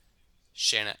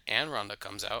Shayna and Ronda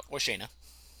comes out. Or Shayna.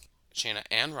 Shayna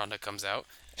and Ronda comes out.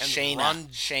 And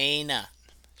Shayna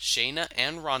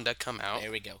and Ronda come out.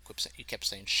 There we go. You kept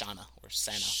saying Shauna or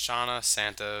Santa. Shauna,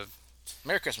 Santa.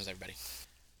 Merry Christmas, everybody.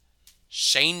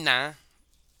 Shayna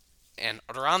and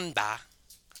Ronda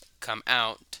come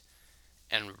out,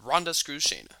 and Ronda screws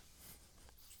Shayna.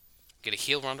 Get a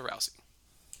heel Ronda Rousey.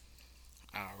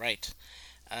 All right.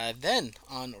 Then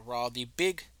on Raw, they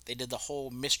did the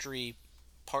whole mystery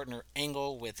partner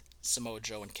angle with Samoa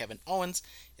Joe and Kevin Owens.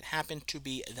 It happened to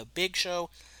be the Big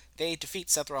Show. They defeat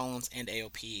Seth Rollins and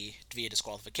AOP via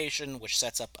disqualification, which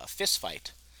sets up a fist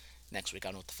fight next week. I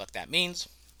don't know what the fuck that means,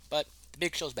 but the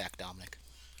Big Show's back, Dominic.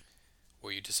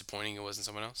 Were you disappointing it wasn't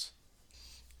someone else?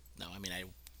 No, I mean, I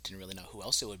didn't really know who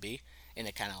else it would be, and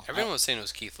it kind of... Everyone was saying it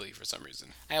was Keith Lee for some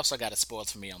reason. I also got it spoiled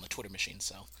for me on the Twitter machine,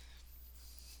 so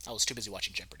I was too busy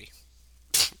watching Jeopardy.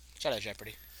 Shout out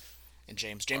Jeopardy. And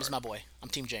James. James is my boy. I'm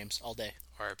Team James all day.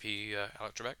 R.I.P.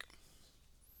 Alex Trebek.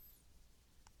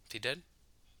 Is he dead?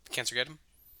 Cancer get him?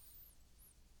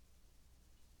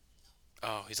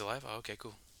 Oh, he's alive? Oh, okay,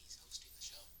 cool. He's hosting the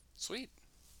show. Sweet.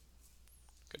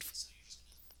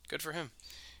 Good for him.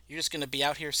 You're just going to be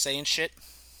out here saying shit?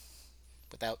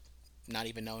 without not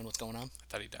even knowing what's going on? I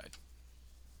thought he died.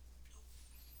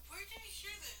 Where did you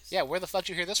hear this? Yeah, where the fuck did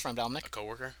you hear this from, A Dominic?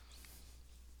 coworker.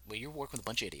 Well, you're working with a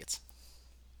bunch of idiots.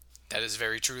 That is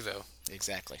very true, though.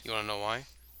 Exactly. You want to know why?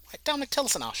 Right, Dominic, tell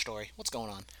us an Osh story. What's going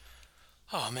on?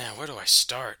 Oh man, where do I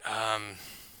start? I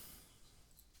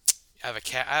have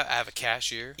a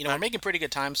cashier. You know, we're making pretty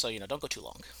good time, so, don't go too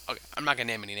long. Okay, I'm not gonna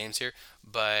name any names here,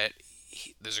 but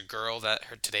there's a girl that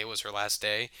today was her last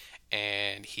day,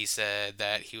 and he said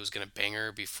that he was gonna bang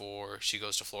her before she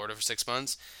goes to Florida for 6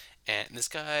 months. And this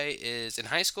guy is in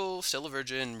high school, still a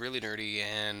virgin, really nerdy,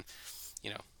 and you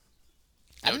know,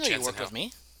 I no didn't know you chance in worked hell. with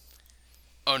me.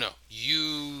 Oh no,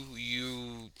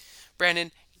 you,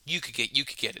 Brandon, you could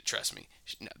get it. Trust me.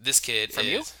 No, this kid From is.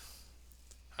 you?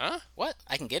 Huh? What?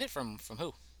 I can get it from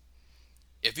who?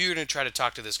 If you were gonna try to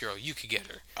talk to this girl, you could get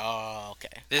her. Oh,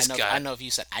 okay. This I know, guy- I know if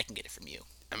you said I can get it from you.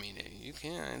 I mean, you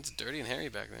can. It's dirty and hairy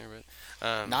back there,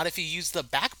 but Not if you use the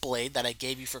back blade that I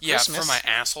gave you for yeah, Christmas. for my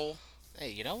asshole.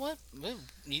 Hey, you know what? Well,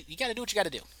 you got to do what you got to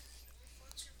do.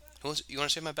 You want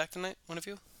to shave my back tonight? One of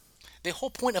you? The whole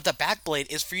point of the back blade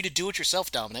is for you to do it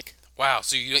yourself, Dominic. Wow.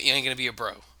 So you ain't gonna be a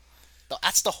bro.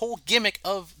 That's the whole gimmick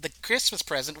of the Christmas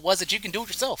present was that you can do it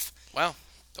yourself. Well,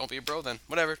 don't be a bro then.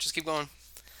 Whatever. Just keep going.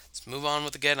 Let's move on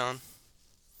with the get on.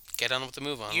 Get on with the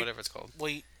move on. Whatever it's called.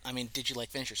 Well, I mean, did you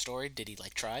finish your story? Did he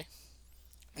try?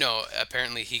 No.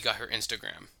 Apparently he got her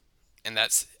Instagram, and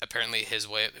that's apparently his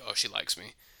way. Oh, she likes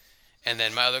me. And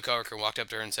then my other coworker walked up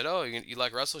to her and said, "Oh, you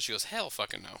like Russell?" She goes, "Hell,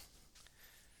 fucking no."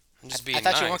 I'm just being I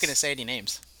thought nice. you weren't going to say any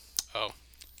names. Oh,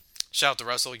 shout out to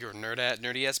Russell. You're a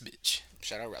nerdy ass bitch.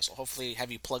 Shout out Russell. Hopefully,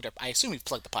 have you plugged up? I assume you've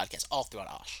plugged the podcast all throughout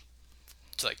Osh.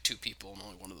 To like 2 people, and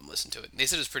only one of them listened to it. They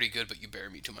said it was pretty good, but you bury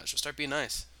me too much. So start being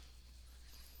nice.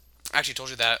 I actually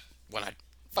told you that when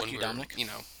Fuck when you, we were, Dominic.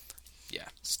 Yeah.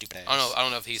 Stupid ass. I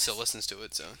don't know if he still listens to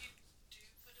it. So Do you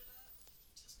put it up?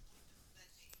 Just put that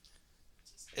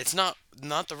name. it's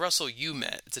not the Russell you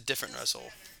met. It's a different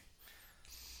Russell.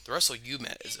 The Russell you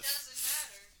met is It a doesn't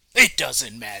matter. It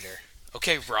doesn't matter.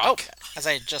 okay. Oh, Rock. as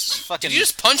I just fucking. Did you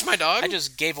just punch my dog? I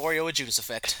just gave Oreo a Judas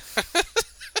effect.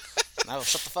 Now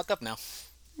shut the fuck up now.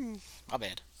 My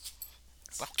bad.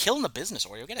 Wow, killing the business,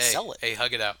 Oreo. Gotta sell it. Hey,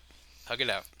 hug it out. Hug it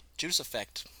out. Judas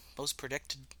effect, most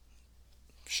predicted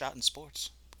shot in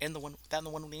sports, and the one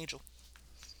with the angel.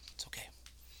 It's okay.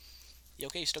 You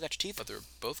okay? You still got your teeth? But they're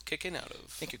both kicking out I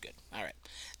of. think you're good. All right.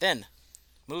 Then,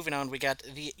 moving on, we got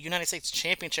the United States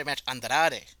Championship match.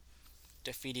 Andrade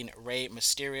defeating Rey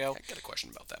Mysterio. I got a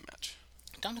question about that match.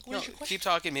 Dominic, what No, is your question? keep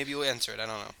talking. Maybe you'll answer it. I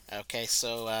don't know. Okay,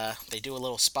 so they do a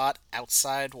little spot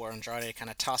outside where Andrade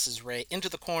kind of tosses Rey into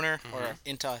the corner or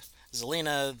into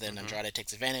Zelina. Then Andrade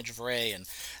takes advantage of Rey, and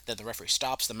then the referee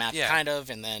stops the match, Yeah. kind of,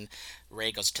 and then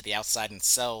Rey goes to the outside and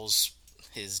sells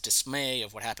his dismay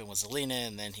of what happened with Zelina,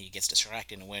 and then he gets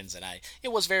distracted and wins. And it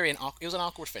was it was an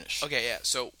awkward finish. Okay, yeah.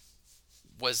 So,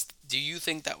 do you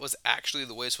think that was actually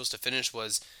the way it's supposed to finish?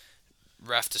 Was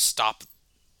ref to stop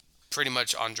pretty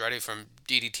much Andrade from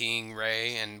DDTing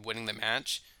Rey and winning the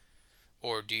match,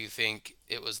 or do you think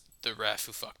it was the ref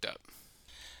who fucked up?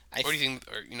 I Or do you think,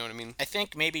 or you know what I mean? I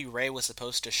think maybe Rey was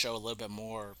supposed to show a little bit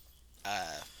more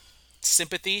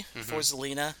sympathy for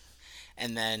Zelina,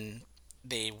 and then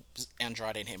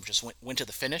Andrade and him just went to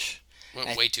the finish.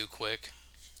 Went way too quick.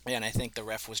 And I think the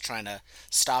ref was trying to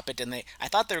stop it, and I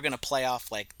thought they were going to play off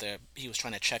he was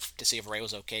trying to check to see if Rey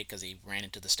was okay because he ran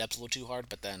into the steps a little too hard,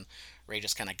 but then Rey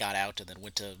just kind of got out and then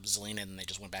went to Zelina, and they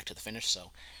just went back to the finish. So,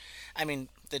 I mean,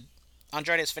 the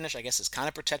Andrade's finish, I guess, is kind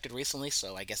of protected recently,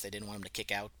 so I guess they didn't want him to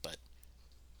kick out, but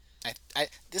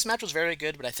this match was very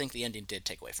good, but I think the ending did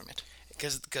take away from it.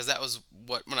 Because that was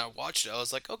when I watched it, I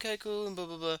was like, okay, cool, and blah,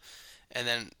 blah, blah. And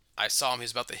then I saw him, he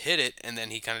was about to hit it, and then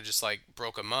he kind of just,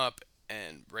 broke him up,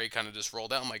 and Rey kind of just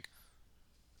rolled out. I'm like,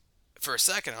 for a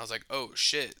second, I was like, oh,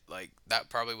 shit, that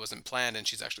probably wasn't planned, and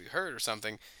she's actually hurt or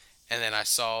something. And then I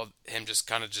saw him just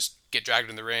kind of just get dragged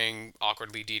in the ring,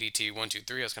 awkwardly DDT, 1, 2,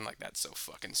 3. I was kind of like, that's so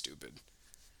fucking stupid.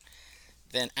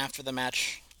 Then after the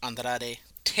match, Andrade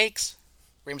takes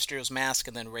Rey Mysterio's mask,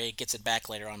 and then Rey gets it back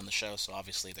later on in the show, so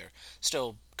obviously they're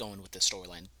still going with this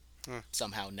storyline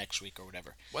somehow next week or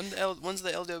whatever. When's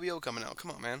the LWO coming out?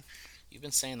 Come on, man. You've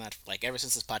been saying that ever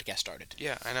since this podcast started.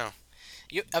 Yeah, I know.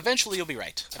 Eventually you'll be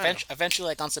right. I know.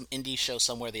 Eventually, on some indie show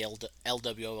somewhere, the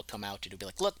LWO will come out and you'll be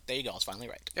like, look, there you go, I was finally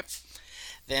right. Yep.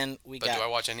 Then we But got... do I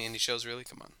watch any indie shows, really?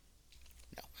 Come on.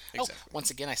 No. Exactly. Oh, once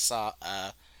again, I saw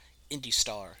indie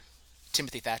star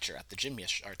Timothy Thatcher at the gym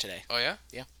today. Oh, yeah?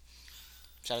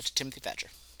 Shout out to Timothy Thatcher.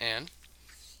 And?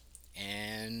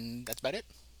 And that's about it.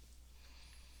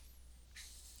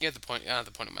 You have to point. You have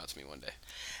to point them out to me one day.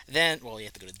 Then, well, you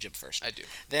have to go to the gym first. I do.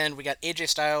 Then we got AJ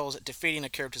Styles defeating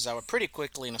Akira Tozawa pretty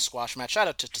quickly in a squash match. Shout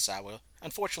out to Tozawa.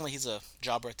 Unfortunately, he's a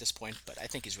jobber at this point, but I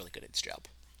think he's really good at his job.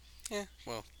 Yeah.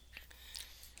 Well,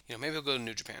 maybe he'll go to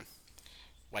New Japan.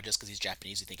 Why, just because he's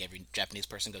Japanese, you think every Japanese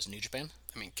person goes to New Japan?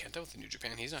 I mean, Kenta with the New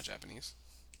Japan. He's not Japanese.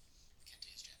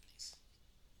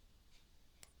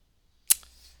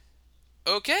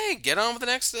 Okay, get on with the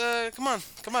next. Come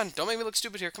on. Don't make me look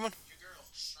stupid here. Come on.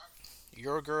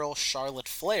 Your girl, Charlotte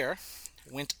Flair,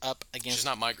 went up against... She's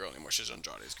not my girl anymore. She's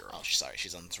Andrade's girl. Oh, sorry,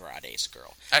 she's Andrade's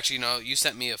girl. Actually, no. You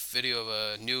sent me a video of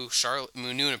a new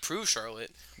and improved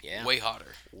Charlotte. Yeah. Way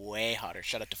hotter. Way hotter.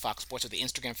 Shout out to Fox Sports with the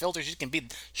Instagram filters. You can be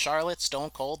Charlotte,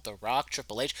 Stone Cold, The Rock,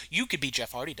 Triple H. You could be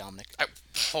Jeff Hardy, Dominic.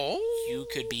 You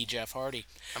could be Jeff Hardy.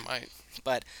 I might.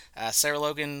 But Sarah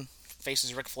Logan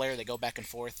faces Ric Flair. They go back and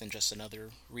forth, and just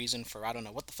another reason for I don't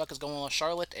know what the fuck is going on with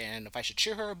Charlotte, and if I should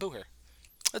cheer her or boo her.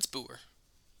 Let's boo her.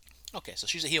 Okay, so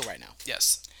she's a heel right now.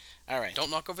 Yes. All right.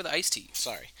 Don't knock over the iced tea.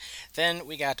 Sorry. Then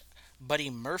we got Buddy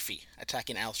Murphy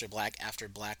attacking Aleister Black after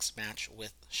Black's match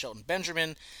with Shelton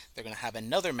Benjamin. They're going to have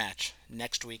another match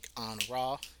next week on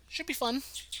Raw. Should be fun.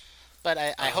 But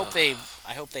I hope they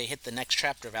hit the next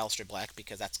chapter of Aleister Black,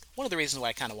 because that's one of the reasons why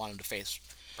I kind of want him to face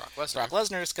Brock Lesnar. Brock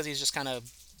Lesnar, is because he's just kind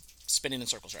of spinning in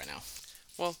circles right now.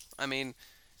 Well, I mean,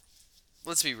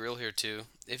 let's be real here too.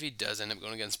 If he does end up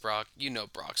going against Brock,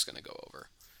 Brock's going to go over.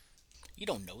 You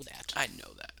don't know that. I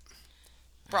know that.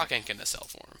 Brock ain't going to sell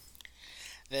for him.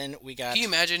 Then we got... Can you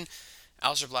imagine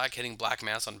Aleister Black hitting Black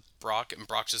Mass on Brock, and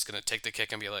Brock's just going to take the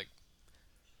kick and be like,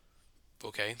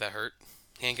 okay, that hurt.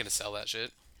 He ain't going to sell that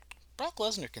shit. Brock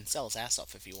Lesnar can sell his ass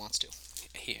off if he wants to.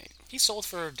 He ain't. He sold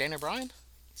for Daniel Bryan.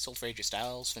 He sold for AJ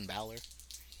Styles, Finn Balor.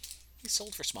 He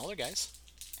sold for smaller guys.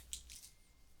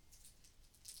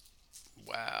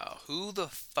 Wow. Who the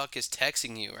fuck is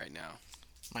texting you right now?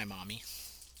 My mommy.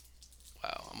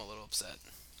 Wow, I'm a little upset.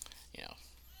 You know,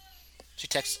 she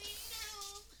texts.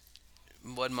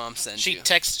 What mom sent She you?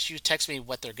 texts me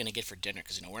what they're gonna get for dinner,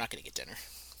 because we're not gonna get dinner.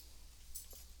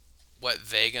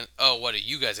 What they gonna? Oh, what are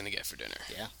you guys gonna get for dinner?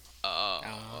 Yeah.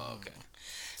 Oh, okay.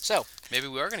 So Maybe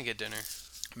we are gonna get dinner.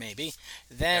 maybe.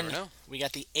 Then Never know. we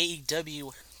got the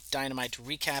AEW Dynamite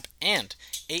recap and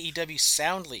AEW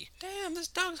Soundly. Damn, this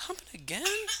dog's humping again.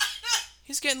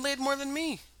 He's getting laid more than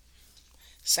me.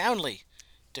 Soundly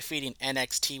defeating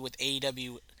NXT, with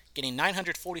AEW getting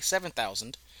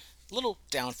 947,000, a little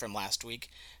down from last week.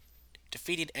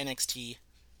 Defeated NXT.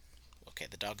 Okay,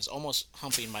 the dog is almost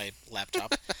humping my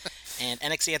laptop. And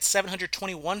NXT had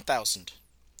 721,000.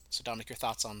 So, Dominic, your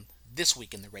thoughts on this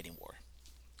week in the rating war?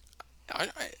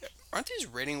 Aren't these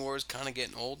rating wars kind of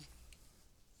getting old?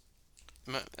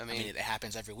 I mean, it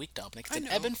happens every week, Dominic. It's I an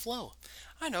know. ebb and flow.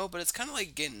 I know, but it's kind of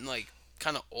like getting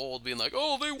kind of old, being like,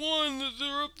 oh, they won,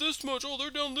 they're up this much, oh,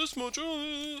 they're down this much.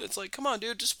 Oh. It's like, come on,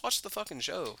 dude, just watch the fucking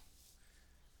show.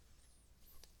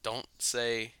 Don't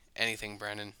say anything,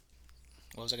 Brandon.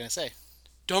 What was I going to say?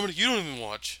 Dominic, you don't even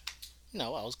watch.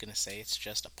 No, I was going to say it's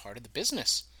just a part of the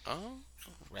business. Oh?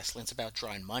 Wrestling's about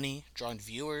drawing money, drawing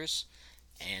viewers,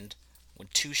 and when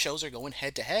two shows are going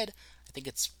head to head, I think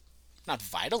it's not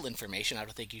vital information. I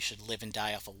don't think you should live and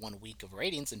die off of 1 week of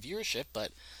ratings and viewership,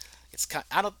 but it's kind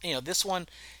of, this one,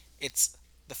 it's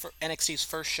the NXT's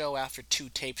first show after 2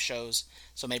 tape shows,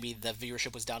 so maybe the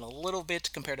viewership was down a little bit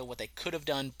compared to what they could have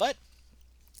done, but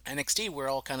NXT, we're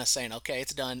all kind of saying, okay,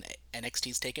 it's done,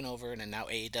 NXT's taken over, and then now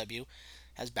AEW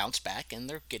has bounced back, and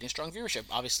they're getting strong viewership.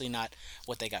 Obviously not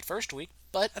what they got first week,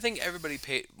 but I think everybody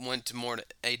went to more to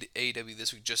AEW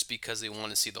this week just because they want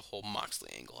to see the whole Moxley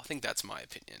angle. I think that's my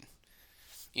opinion.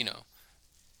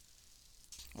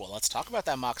 Well, let's talk about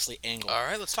that Moxley angle. All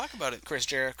right, let's talk about it. Chris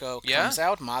Jericho Yeah? comes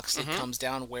out. Moxley comes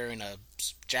down wearing a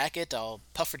jacket, a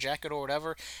puffer jacket or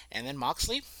whatever. And then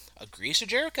Moxley agrees to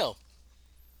Jericho.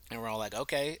 And we're all like,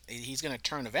 okay, he's going to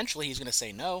turn eventually. He's going to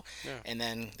say no. Yeah. And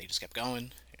then they just kept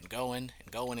going and going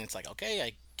and going. And it's like, okay,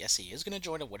 I guess he is going to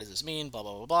join it. What does this mean? Blah,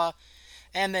 blah, blah, blah.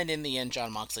 And then in the end,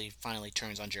 Jon Moxley finally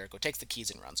turns on Jericho, takes the keys,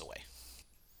 and runs away.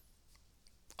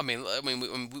 I mean,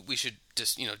 we should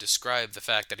just describe the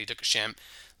fact that he took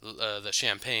the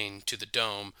champagne to the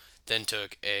Dome, then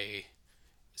took is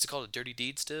it called a dirty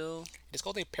deed still? It's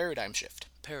called a paradigm shift.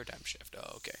 Paradigm shift.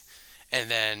 Oh, okay.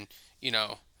 And then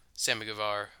Sammy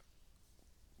Guevara,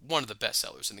 one of the best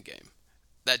sellers in the game.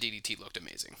 That DDT looked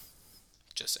amazing.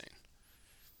 Just saying.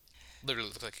 Literally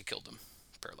looked like it killed him,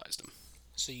 paralyzed him.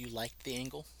 So you liked the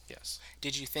angle? Yes.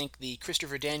 Did you think the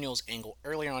Christopher Daniels angle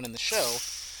earlier on in the show,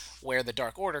 where the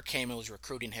Dark Order came and was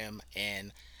recruiting him,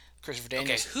 and Christopher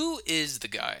Daniels... Okay, who is the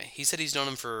guy? He said he's known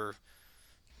him for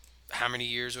how many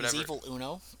years, whatever? He's Evil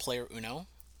Uno, Player Uno.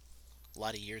 a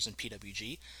lot of years in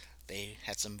PWG. They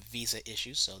had some visa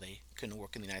issues, so they couldn't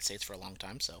work in the United States for a long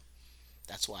time. So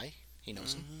that's why he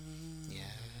knows him. Yeah.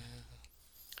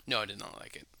 No, I did not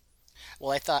like it.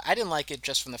 Well, I didn't like it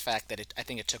just from the fact that I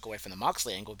think it took away from the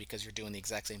Moxley angle because you're doing the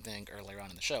exact same thing earlier on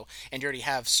in the show, and you already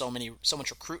have so much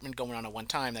recruitment going on at one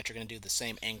time that you're going to do the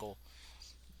same angle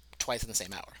twice in the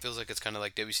same hour. Feels like it's kind of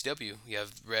like WCW. You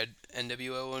have red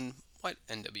NWO and white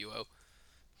NWO.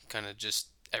 Kind of just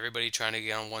everybody trying to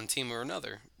get on one team or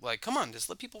another. Like, come on, just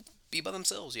let people be by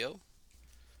themselves, yo.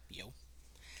 Yo.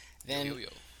 Then Yo, yo, yo.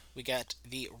 we got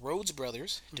the Rhodes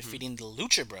Brothers defeating the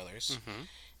Lucha Brothers,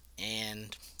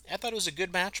 and I thought it was a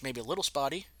good match, maybe a little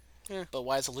spotty. Yeah. But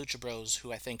why is the Lucha Bros,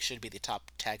 who I think should be the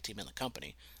top tag team in the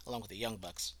company, along with the Young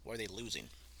Bucks, why are they losing?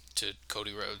 To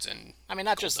Cody Rhodes and I mean,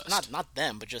 not Goldust. just not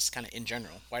them, but just kind of in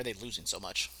general. Why are they losing so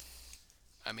much?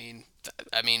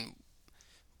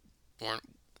 weren't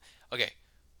okay.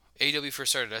 AEW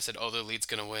first started. I said, "Oh, the Elite's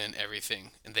gonna win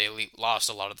everything," and the Elite lost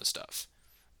a lot of the stuff.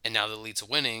 And now the Elite's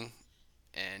winning,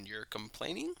 and you're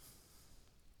complaining.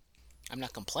 I'm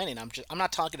not complaining. I'm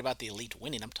not talking about the Elite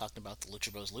winning. I'm talking about the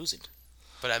Lucha Bros losing.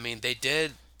 But I mean, they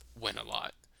did win a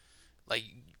lot. Like,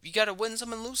 you gotta win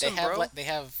some and lose They some, have bro.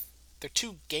 they're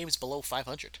 2 games below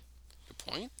 500. Good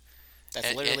point.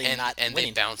 That's literally not and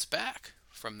winning. they bounce back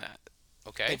from that.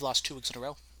 Okay. They've lost 2 weeks in a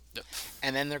row. Yep.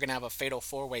 And then they're going to have a fatal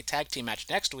 4-way tag team match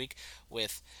next week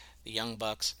with the Young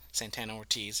Bucks, Santana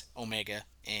Ortiz, Omega,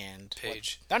 and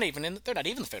Page. They're not even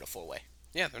the fatal 4-way.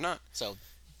 Yeah, they're not. So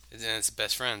And it's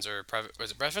best friends or private.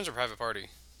 Was it best friends or private party?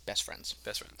 best friends,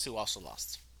 Best friends. who also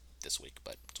lost this week,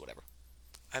 but it's whatever.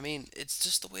 I mean, it's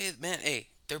just the way, man. Hey,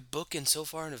 they're booking so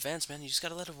far in advance, man. You just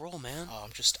gotta let it roll, man. Oh,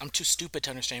 I'm too stupid to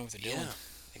understand what they're doing. Yeah,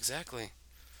 exactly.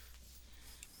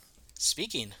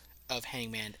 Speaking of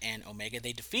Hangman and Omega,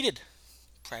 they defeated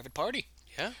Private Party.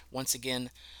 Yeah. Once again,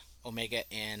 Omega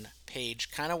and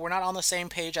Page kind of were not on the same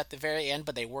page at the very end,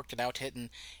 but they worked it out, hitting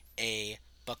a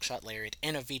buckshot lariat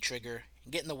and a V-trigger,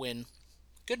 getting the win.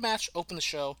 Good match, opened the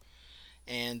show,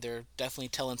 and they're definitely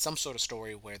telling some sort of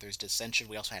story where there's dissension.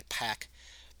 We also had Pac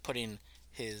putting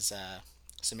his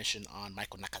submission on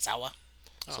Michael Nakazawa.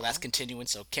 So that's continuing.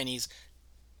 So Kenny's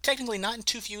technically not in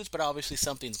 2 feuds, but obviously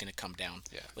something's going to come down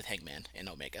Yeah. with Hangman and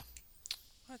Omega.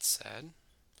 That's sad.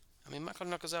 I mean, Michael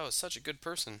Nakazawa is such a good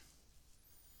person.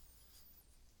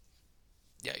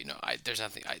 Yeah, there's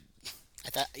nothing. I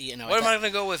thought, What am I gonna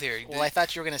go with here? Well, I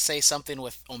thought you were going to say something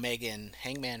with Omega and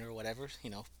Hangman or whatever.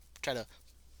 Try to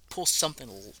pull something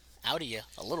out of you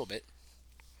a little bit.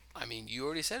 I mean, you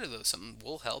already said it though. Something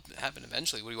will happen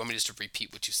eventually. What do you want me just to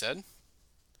repeat what you said?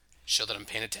 Show that I'm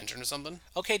paying attention or something?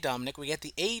 Okay, Dominic, we got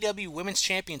the AEW Women's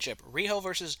Championship. Riho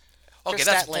versus Okay, Chris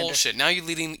that's Statlander. bullshit. Now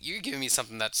you're giving me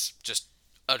something that's just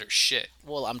utter shit.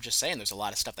 Well, I'm just saying there's a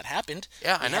lot of stuff that happened.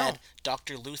 Yeah, I We know. had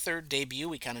Dr. Luther debut.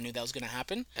 We kind of knew that was going to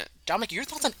happen. Yeah. Dominic, your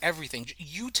thoughts on everything.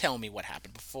 You tell me what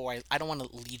happened before I don't want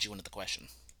to lead you into the question.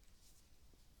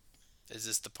 Is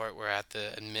this the part where I have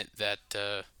to admit that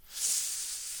I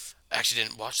actually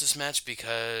didn't watch this match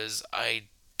because I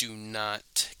do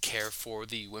not care for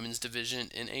the women's division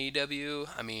in AEW?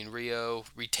 I mean, Rio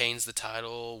retains the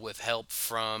title with help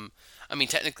from... I mean,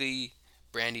 technically,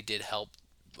 Brandy did help,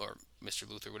 or Mr.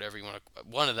 Luther, whatever you want to...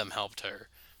 One of them helped her.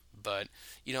 But,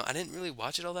 I didn't really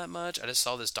watch it all that much. I just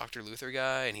saw this Dr. Luther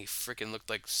guy, and he freaking looked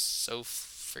like so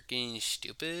freaking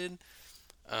stupid.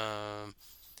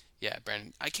 Yeah,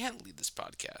 Brandon, I can't lead this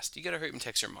podcast. You gotta hurry up and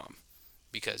text your mom.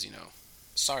 Because,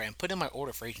 Sorry, I'm putting my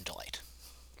order for Agent Delight.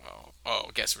 I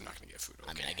guess we're not gonna get food. Okay,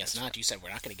 I mean, I guess that's not. fine. You said we're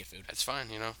not going to get food. That's fine,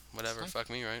 whatever. It's Fuck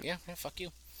me, right? Yeah, fuck you.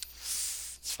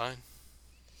 It's fine.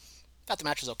 Thought the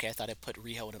match was okay. I thought it put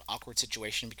Riho in an awkward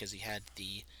situation because he had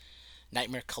the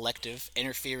Nightmare Collective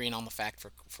interfering on the fact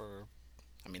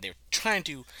I mean, they were trying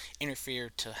to interfere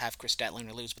to have Chris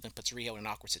Statlander lose, but then puts Riho in an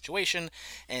awkward situation.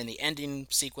 And the ending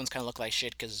sequence kind of looked like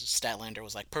shit because Statlander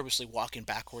was like purposely walking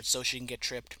backwards so she can get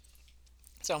tripped.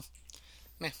 So,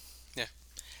 meh. Yeah.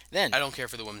 Then, I don't care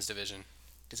for the women's division.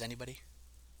 does anybody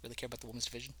really care about the women's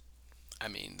division? I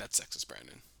mean, that's sexist,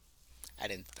 Brandon. I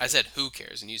didn't. I said who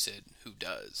cares, and you said who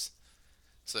does.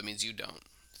 So that means you don't.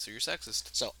 So you're sexist.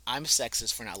 So I'm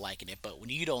sexist for not liking it, but when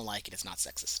you don't like it, it's not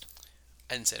sexist.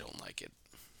 I didn't say I don't like it.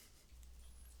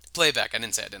 Playback, I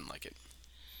didn't say I didn't like it.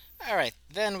 All right,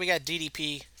 then we got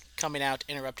DDP coming out,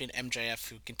 interrupting MJF,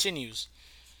 who continues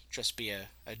just be a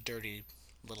dirty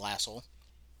little asshole.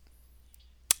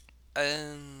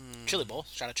 Chili Bowl,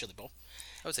 shout out Chili Bowl.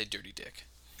 I would say dirty dick.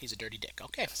 He's a dirty dick.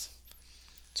 Okay,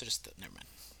 so just never mind.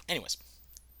 Anyways,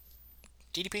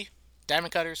 DDP,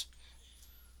 Diamond Cutters,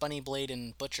 Bunny Blade,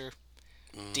 and Butcher.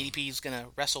 DDP's gonna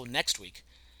wrestle next week.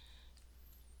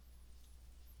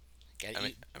 I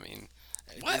mean,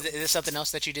 What? Is this something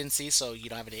else that you didn't see, so you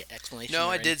don't have any explanation? No,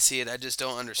 or I any- did see it. I just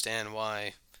don't understand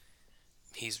why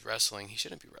he's wrestling. He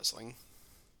shouldn't be wrestling.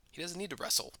 He doesn't need to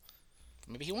wrestle.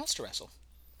 Maybe he wants to wrestle.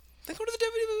 Then go to the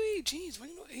WWE. Jeez, why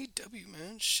do you know AEW,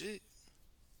 man? Shit.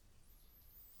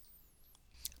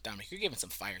 Dominic, you're giving some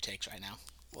fire takes right now.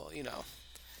 Well, you know,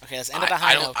 Okay, let's end on a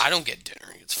high note. I don't get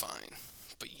dinner. It's fine,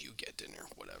 but you get dinner.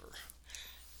 Whatever.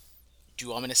 Do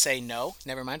you want me to say no?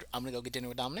 Never mind. I'm gonna go get dinner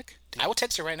with Dominic. I will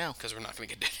text her right now. Because we're not gonna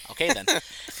get dinner. Okay then.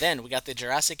 Then we got the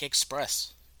Jurassic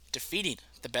Express defeating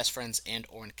the Best Friends and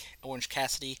Orange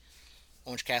Cassidy.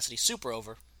 Orange Cassidy super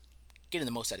over, getting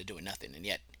the most out of doing nothing, and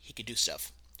yet he could do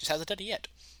stuff. Just hasn't done it yet.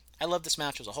 I love this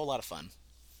match. It was a whole lot of fun.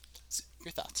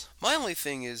 Your thoughts? My only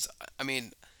thing is, I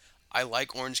mean, I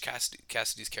like Orange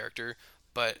Cassidy's character,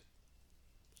 but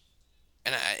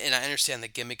and I understand the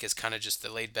gimmick is kind of just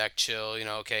the laid back chill, you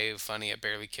know, okay, funny, I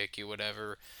barely kick you,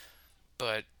 whatever.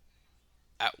 But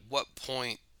at what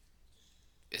point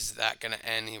is that gonna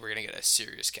end and we're gonna get a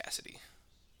serious Cassidy?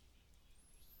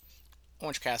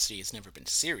 Orange Cassidy has never been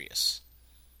serious,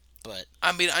 but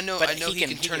I mean, I know But he can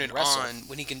turn can it wrestle. on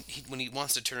when he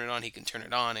wants to turn it on. He can turn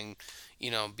it on and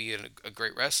be a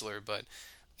great wrestler. But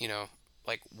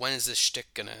like when is this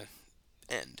shtick gonna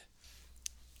end?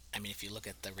 I mean, if you look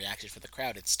at the reaction for the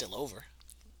crowd, it's still over.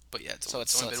 But yeah, So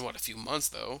it's it's- only so been what, a few months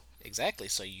though. Exactly.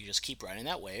 So you just keep riding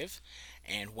that wave,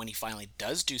 and when he finally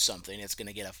does do something, it's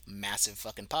gonna get a massive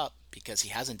fucking pop because he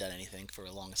hasn't done anything for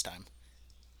the longest time.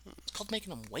 It's called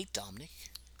making him wait, Dominic.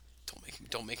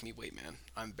 Don't make me wait, man.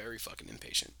 I'm very fucking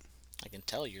impatient. I can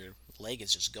tell your leg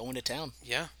is just going to town.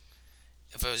 Yeah.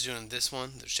 If I was doing this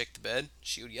one, the shake the bed,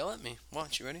 she would yell at me.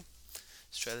 Watch, you ready?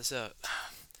 Let's try this out.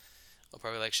 I'll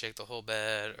probably like shake the whole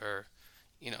bed, or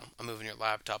I'm moving your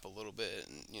laptop a little bit,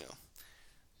 and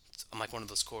I'm like one of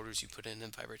those quarters you put in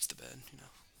and vibrates the bed.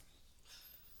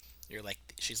 You're like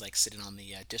she's like sitting on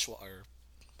the dishwasher or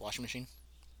washing machine.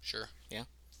 Sure. Yeah.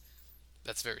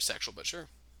 That's very sexual, but sure.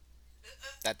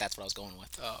 That's what I was going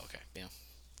with. Oh, okay.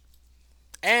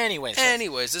 Anyways,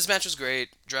 Anyways, this match was great.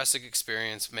 Jurassic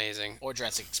experience, amazing. or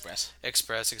Jurassic Express.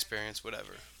 Express experience,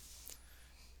 whatever.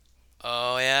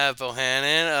 Oh yeah,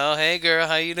 Bohannon. Oh hey girl,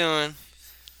 how you doing?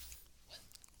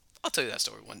 I'll tell you that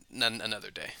story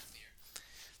another day.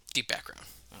 Deep background.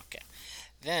 Okay.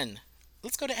 Then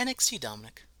let's go to NXT,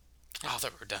 Dominic. Oh, I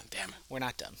thought we were done. Damn it. We're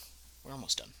not done. We're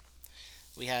almost done.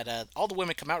 We had all the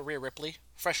women come out. Rhea Ripley,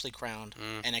 freshly crowned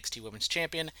NXT Women's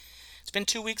Champion. It's been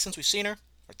 2 weeks since we've seen her,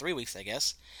 or 3 weeks, I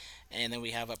guess. And then we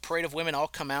have a parade of women all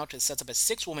come out. It sets up a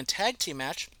 6-woman tag team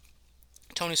match.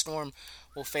 Toni Storm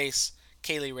will face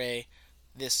Kaylee Ray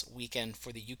this weekend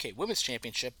for the UK Women's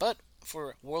Championship. But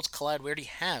for Worlds Collide, we already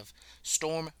have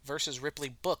Storm versus Ripley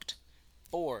booked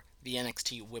for the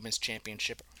NXT Women's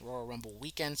Championship Royal Rumble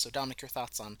weekend. So, Dominic, your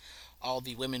thoughts on all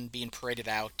the women being paraded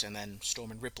out and then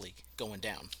Storm and Ripley going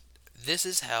down? This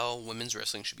is how women's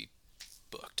wrestling should be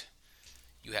booked.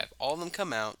 You have all of them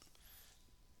come out,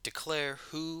 declare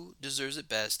who deserves it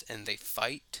best, and they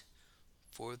fight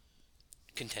for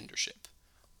contendership.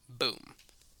 Boom.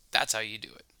 That's how you do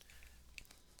it.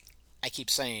 I keep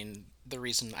saying the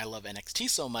reason I love NXT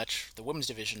so much, the women's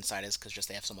division side, is because just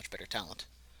they have so much better talent.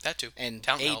 That too. And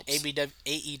Talent helps.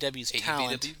 AEW's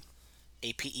talent,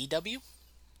 AEW? APEW,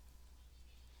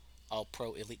 All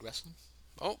Pro Elite Wrestling.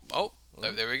 Oh,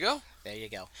 there we go. There you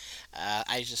go.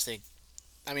 I just think,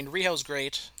 I mean, Riho's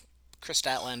great. Chris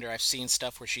Statlander, I've seen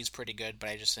stuff where she's pretty good, but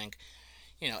I just think,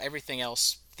 everything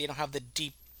else, they don't have the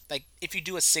deep, like, if you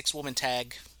do a 6-woman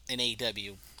tag in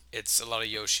AEW, It's a lot of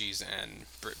Yoshis and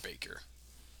Britt Baker.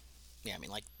 yeah, I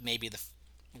mean, like, maybe the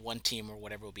one team or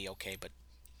whatever will be okay, but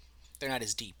they're not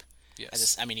as deep.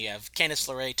 Yes. You have Candice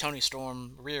LeRae, Toni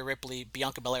Storm, Rhea Ripley,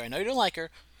 Bianca Belair. I know you don't like her,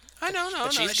 I know,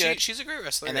 but she's good. She's a great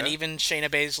wrestler. and then even Shayna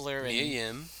Baszler and Mia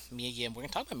Yim, Mia Yim. We're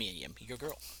gonna talk about Mia Yim, your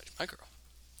girl. my girl.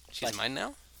 She's But- mine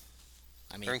now.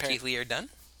 I mean, Her and Keith Lee are done.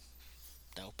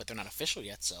 no, but they're not official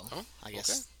yet, so Oh, I guess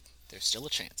okay. there's still a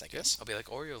chance. I guess I'll be like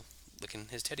Oreo, licking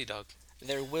his teddy dog.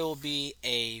 there will be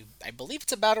I believe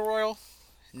it's a battle royal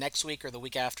next week or the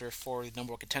week after for the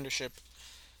number one contendership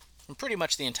from pretty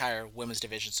much the entire women's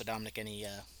division. So, Dominic, any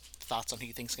thoughts on who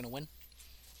you think's gonna win?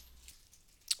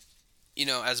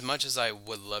 As much as I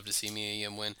would love to see Mia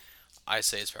Yim win, I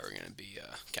say it's probably going to be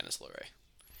Candice LeRae.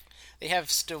 They have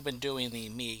still been doing the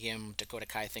Mia Yim Dakota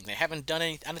Kai thing. They haven't done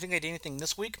any. I don't think they did anything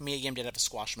this week. Mia Yim did have a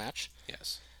squash match,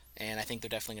 Yes. and I think they're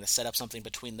definitely going to set up something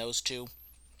between those two.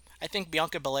 I think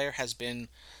Bianca Belair has been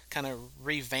kind of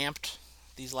revamped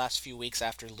these last few weeks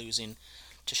after losing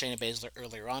to Shayna Baszler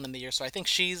earlier on in the year. So I think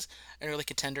she's an early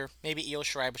contender. Maybe Io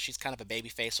Shirai, but she's kind of a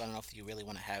babyface, so I don't know if you really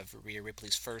want to have Rhea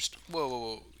Ripley's first.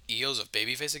 Whoa. Io's a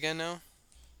babyface again now?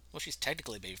 Well, she's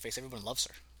technically a babyface. Everyone loves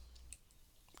her.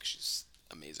 She's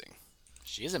amazing.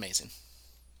 She is amazing.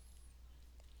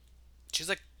 She's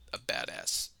like a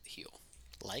badass heel.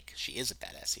 Like, she is a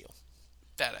badass heel.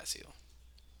 Badass heel.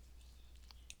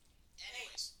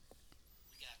 Anyways,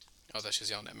 we got Oh, that's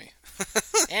just yelling at me.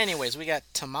 Anyways, we got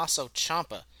Tommaso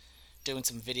Ciampa doing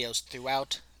some videos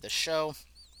throughout the show,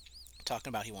 talking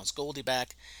about he wants Goldie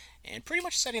back, and pretty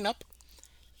much setting up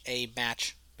a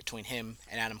match between him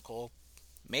and Adam Cole,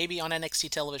 maybe on NXT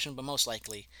television, but most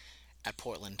likely at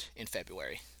Portland in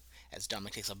February. As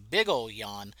Dominic takes a big ol'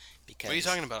 yawn because... What are you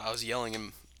talking about? I was yelling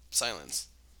in silence.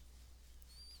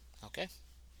 Okay.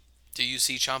 Do you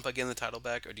see Ciampa getting the title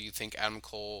back, or do you think Adam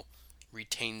Cole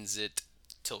retains it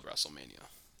till WrestleMania?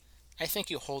 I think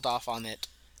you hold off on it.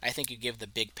 I think you give the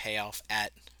big payoff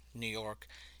at New York.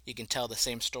 You can tell the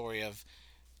same story of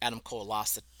Adam Cole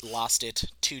lost it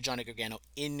to Johnny Gargano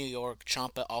in New York.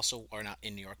 Ciampa also, or not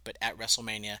in New York, but at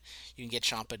WrestleMania, you can get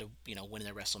Ciampa to win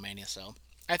the WrestleMania. So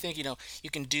I think you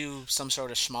can do some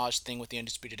sort of schmoz thing with the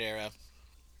Undisputed Era,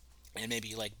 and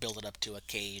maybe like build it up to a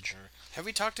cage or. Have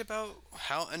we talked about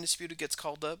how Undisputed gets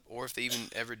called up, or if they even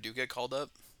ever do get called up?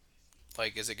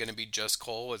 Like, is it going to be just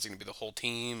Cole? Is it going to be the whole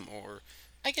team, or?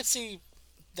 I could see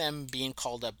them being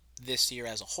called up this year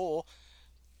as a whole,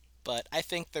 but I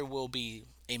think there will be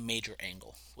a major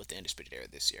angle with the Undisputed Era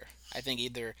this year. I think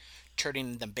either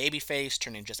turning them babyface,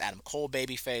 turning just Adam Cole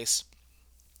babyface.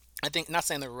 I think, not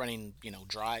saying they're running,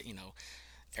 dry,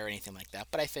 or anything like that,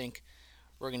 but I think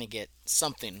we're going to get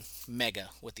something mega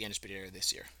with the Undisputed Era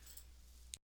this year.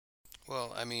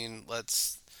 Well, I mean,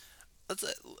 let's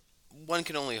one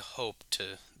can only hope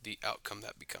to the outcome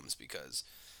that becomes, because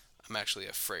I'm actually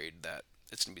afraid that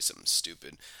it's going to be something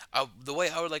stupid. The way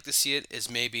I would like to see it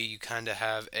is maybe you kind of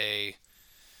have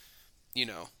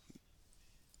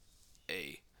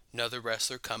another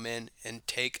wrestler come in and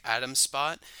take Adam's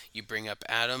spot. You bring up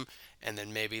Adam, and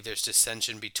then maybe there's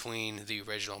dissension between the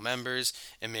original members,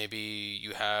 and maybe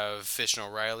you have Fish and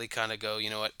O'Reilly kind of go, you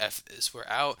know what, F this, we're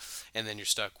out, and then you're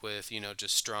stuck with,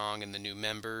 just Strong and the new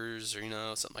members, or,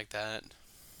 something like that.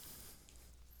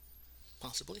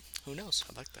 Possibly. Who knows?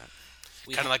 I like that.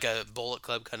 We Kind of like a Bullet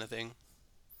Club kind of thing.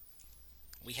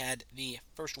 We had the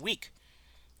first week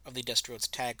of the Dusty Rhodes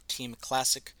Tag Team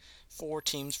Classic. 4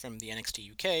 teams from the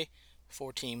NXT UK,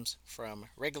 4 teams from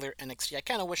regular NXT. I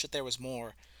kind of wish that there was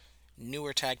more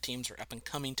newer tag teams or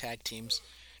up-and-coming tag teams.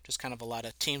 Just kind of a lot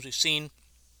of teams we've seen.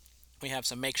 We have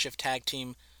some makeshift tag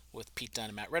team with Pete Dunne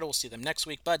and Matt Riddle. We'll see them next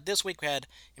week. But this week we had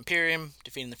Imperium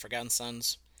defeating the Forgotten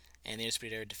Sons and the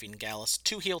Undisputed Era defeating Gallus.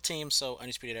 2 heel teams, so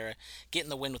Undisputed Era getting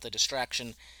the win with a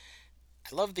distraction.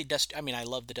 I love the Dusty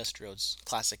Rhodes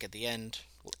Classic at the end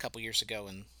a couple years ago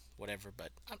and whatever, but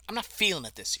I'm not feeling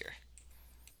it this year.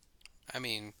 I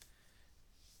mean,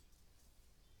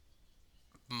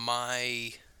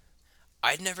 I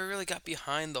never really got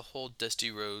behind the whole Dusty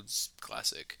Rhodes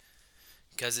Classic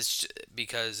because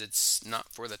it's not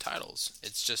for the titles.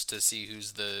 It's just to see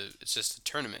it's just a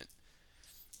tournament.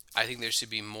 I think there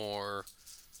should be more.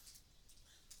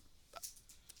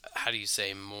 How do you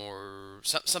say more?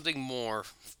 Something more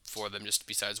for them just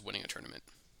besides winning a tournament.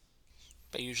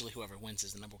 But usually whoever wins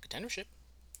is the number one contendership.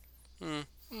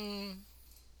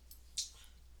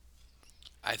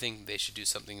 I think they should do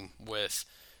something with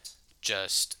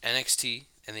just NXT,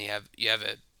 and then you have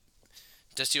a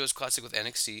Dusty Rhodes Classic with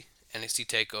NXT,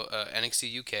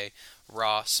 NXT UK,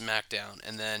 Raw, SmackDown,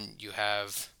 and then you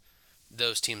have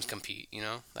those teams compete.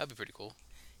 That'd be pretty cool.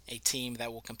 A team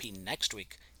that will compete next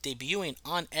week, debuting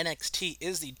on NXT,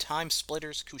 is the Time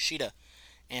Splitters, Kushida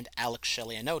and Alex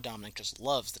Shelley. I know Dominic just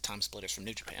loves the Time Splitters from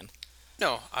New Japan.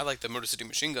 No, I like the Motor City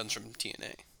Machine Guns from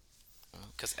TNA.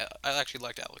 Because I actually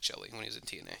liked Alex Shelley when he was in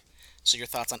TNA. So your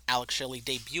thoughts on Alex Shelley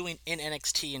debuting in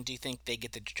NXT, and do you think they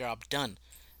get the job done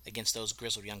against those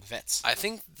grizzled young vets? I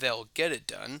think they'll get it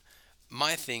done.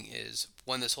 My thing is,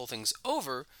 when this whole thing's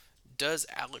over, does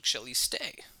Alex Shelley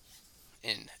stay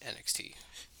in NXT?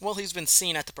 Well, he's been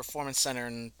seen at the Performance Center,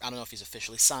 and I don't know if he's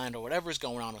officially signed or whatever's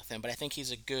going on with him, but I think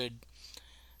he's a good...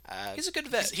 he's a good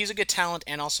vet. He's a good talent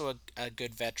and also a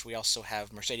good vet. We also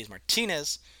have Mercedes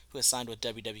Martinez, who has signed with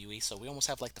WWE, so we almost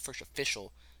have like the first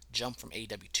official jump from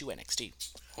AEW to NXT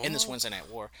in this Wednesday Night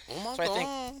War. Oh so I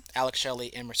think Alex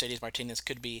Shelley and Mercedes Martinez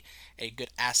could be a good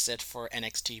asset for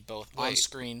NXT, both on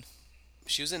screen.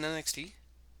 She was in NXT?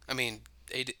 I mean,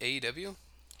 AEW?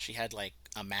 She had like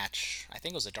a match. I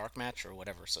think it was a dark match or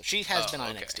whatever. So she has been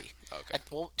on NXT. Okay.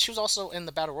 Well, she was also in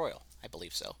the Battle Royal, I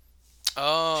believe so.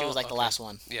 Oh, she was like the last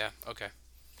one. Yeah. Okay.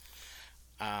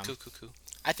 Cool.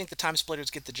 I think the Time Splitters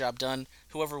get the job done.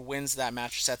 Whoever wins that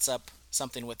match sets up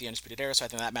something with the Undisputed Era, so I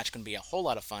think that match can be a whole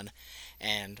lot of fun.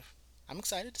 And I'm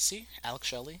excited to see Alex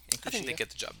Shelley and Kushida. I think they get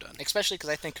the job done. Especially because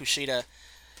I think Kushida,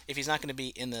 if he's not going to be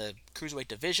in the cruiserweight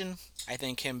division, I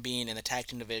think him being in the tag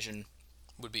team division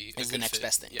Would be is the next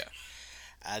best thing. Yeah,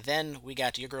 Then we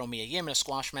got your girl Mia Yim in a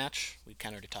squash match. We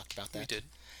kind of already talked about that. we did.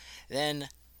 Then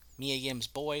Mia Yim's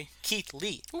boy, Keith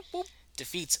Lee, Whoop, whoop.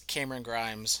 defeats Cameron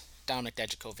Grimes, Dominic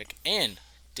Dijakovic, and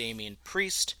Damian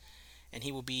Priest. And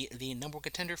he will be the number one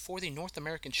contender for the North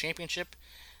American Championship.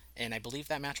 And I believe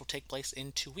that match will take place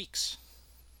in 2 weeks.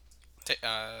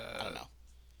 I don't know.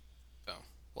 Oh,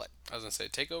 What? I was gonna say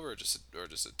takeover or just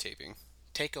a taping.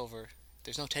 Takeover.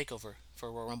 There's no takeover for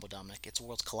Royal Rumble, Dominic. It's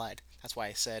Worlds Collide. That's why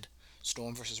I said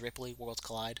Storm versus Ripley, Worlds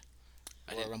Collide,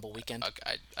 Royal Rumble weekend.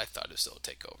 I thought it was still a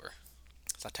takeover.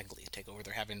 It's not technically a takeover.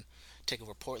 They're having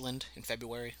takeover Portland in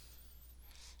February.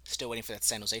 Still waiting for that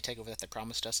San Jose takeover that they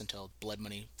promised us until Blood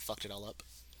Money fucked it all up.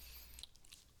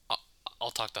 I'll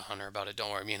talk to Hunter about it.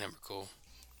 Don't worry, me and him are cool.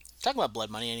 Talking about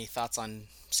Blood Money, any thoughts on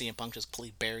CM Punk just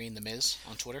completely burying The Miz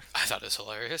on Twitter? I thought it was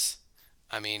hilarious.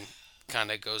 I mean,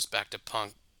 kind of goes back to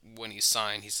Punk when he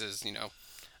signed. He says, I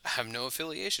have no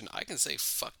affiliation. I can say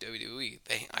fuck WWE.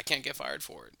 I can't get fired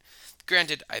for it.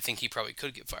 Granted, I think he probably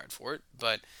could get fired for it,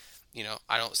 but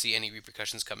I don't see any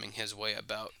repercussions coming his way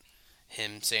about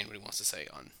him saying what he wants to say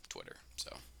on Twitter.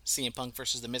 So CM Punk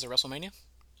versus The Miz at WrestleMania?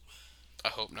 I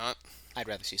hope not. I'd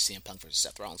rather see CM Punk versus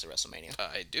Seth Rollins at WrestleMania.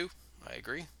 I do. I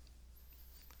agree.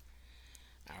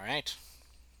 All right.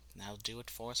 That'll do it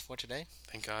for us for today.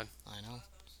 Thank God. I know.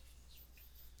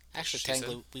 Actually, She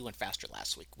technically, said. we went faster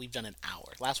last week. We've done an hour.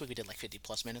 Last week we did like 50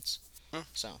 plus minutes. Hmm.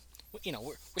 So,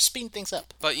 we're speeding things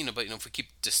up. But if we keep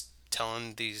just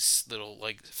telling these little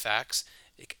facts,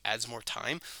 it adds more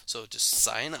time. So just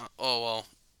sign up. Oh well.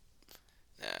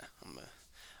 Nah,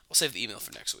 we'll save the email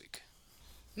for next week.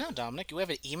 No, Dominic, you have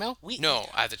an email? No,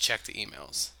 I have to check the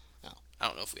emails. Oh. I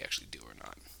don't know if we actually do or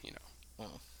not.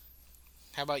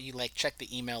 How about you check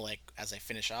the email as I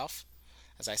finish off,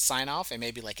 as I sign off, and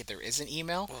maybe if there is an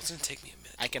email, Well, it's gonna take me a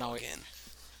minute. I can to log always. in.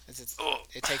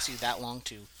 It takes you that long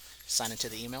to sign into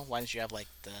the email. Why don't you have the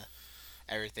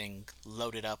everything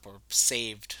loaded up or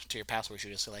saved to your password?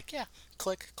 You just say yeah,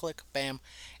 click, bam,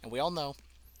 and we all know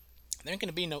there ain't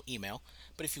gonna be no email.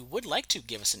 But if you would like to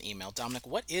give us an email, Dominic,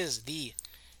 what is the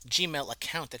Gmail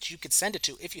account that you could send it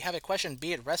to if you have a question,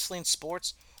 be it wrestling,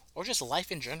 sports, or just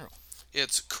life in general?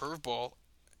 It's curveball.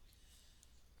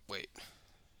 Wait,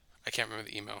 I can't remember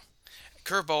the email.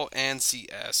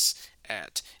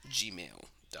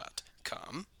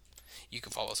 curveballncs@gmail.com. You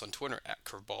can follow us on Twitter at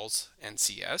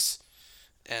curveballsncs,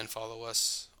 and follow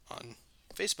us on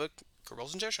Facebook,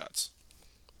 Curveballs and Chair Shots.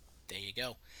 There you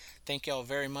go. Thank y'all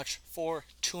very much for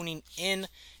tuning in.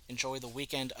 Enjoy the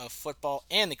weekend of football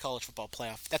and the college football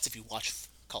playoff. That's if you watch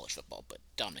college football, but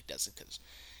Dominic doesn't because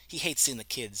he hates seeing the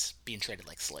kids being treated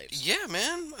like slaves. Yeah,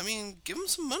 man. I mean, give him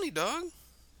some money, dog.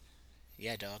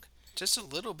 Yeah, dog. Just a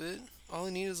little bit. All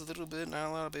he needs is a little bit. Not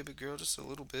a lot of baby girl, just a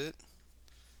little bit.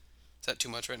 Is that too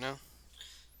much right now?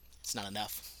 It's not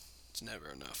enough. It's never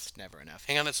enough. It's never enough.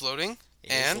 Hang on, it's loading.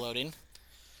 It and is loading.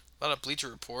 a lot of Bleacher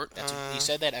Report. You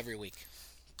said that every week.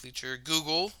 Bleacher,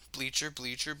 Google, Bleacher,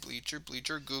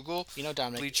 Google.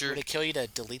 Dominic, Bleacher. would it kill you to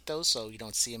delete those so you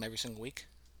don't see them every single week?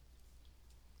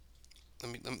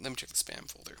 Let me check the spam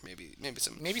folder. Maybe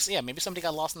some. Maybe somebody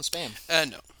got lost in spam.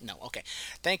 No. No, okay.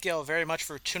 Thank y'all very much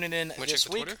for tuning in Want to check this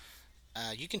the week. Twitter?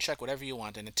 You can check whatever you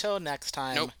want. And until next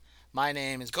time, Nope. my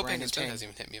name is Brandon Copenhagen Spam Ting hasn't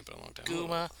even hit me up in a long time. Guma.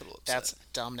 I'm a little upset. That's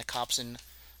Dominic Hobson,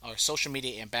 our social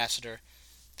media ambassador.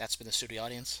 That's been the studio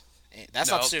audience. That's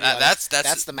not the studio audience.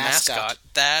 That's the mascot.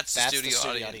 That's the That's studio, the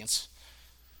studio audience.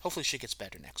 Hopefully she gets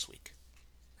better next week.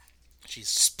 She's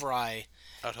spry,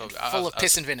 I'd hope, full of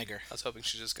piss and vinegar. I was hoping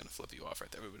she's just gonna flip you off right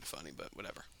there. It would have been funny, but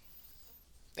whatever.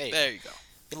 There you go. go.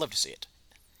 We'd love to see it.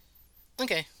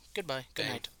 Okay, goodbye. Good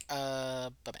Bang. night.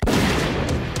 Bye-bye.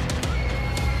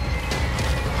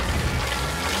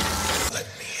 Let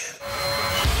me in.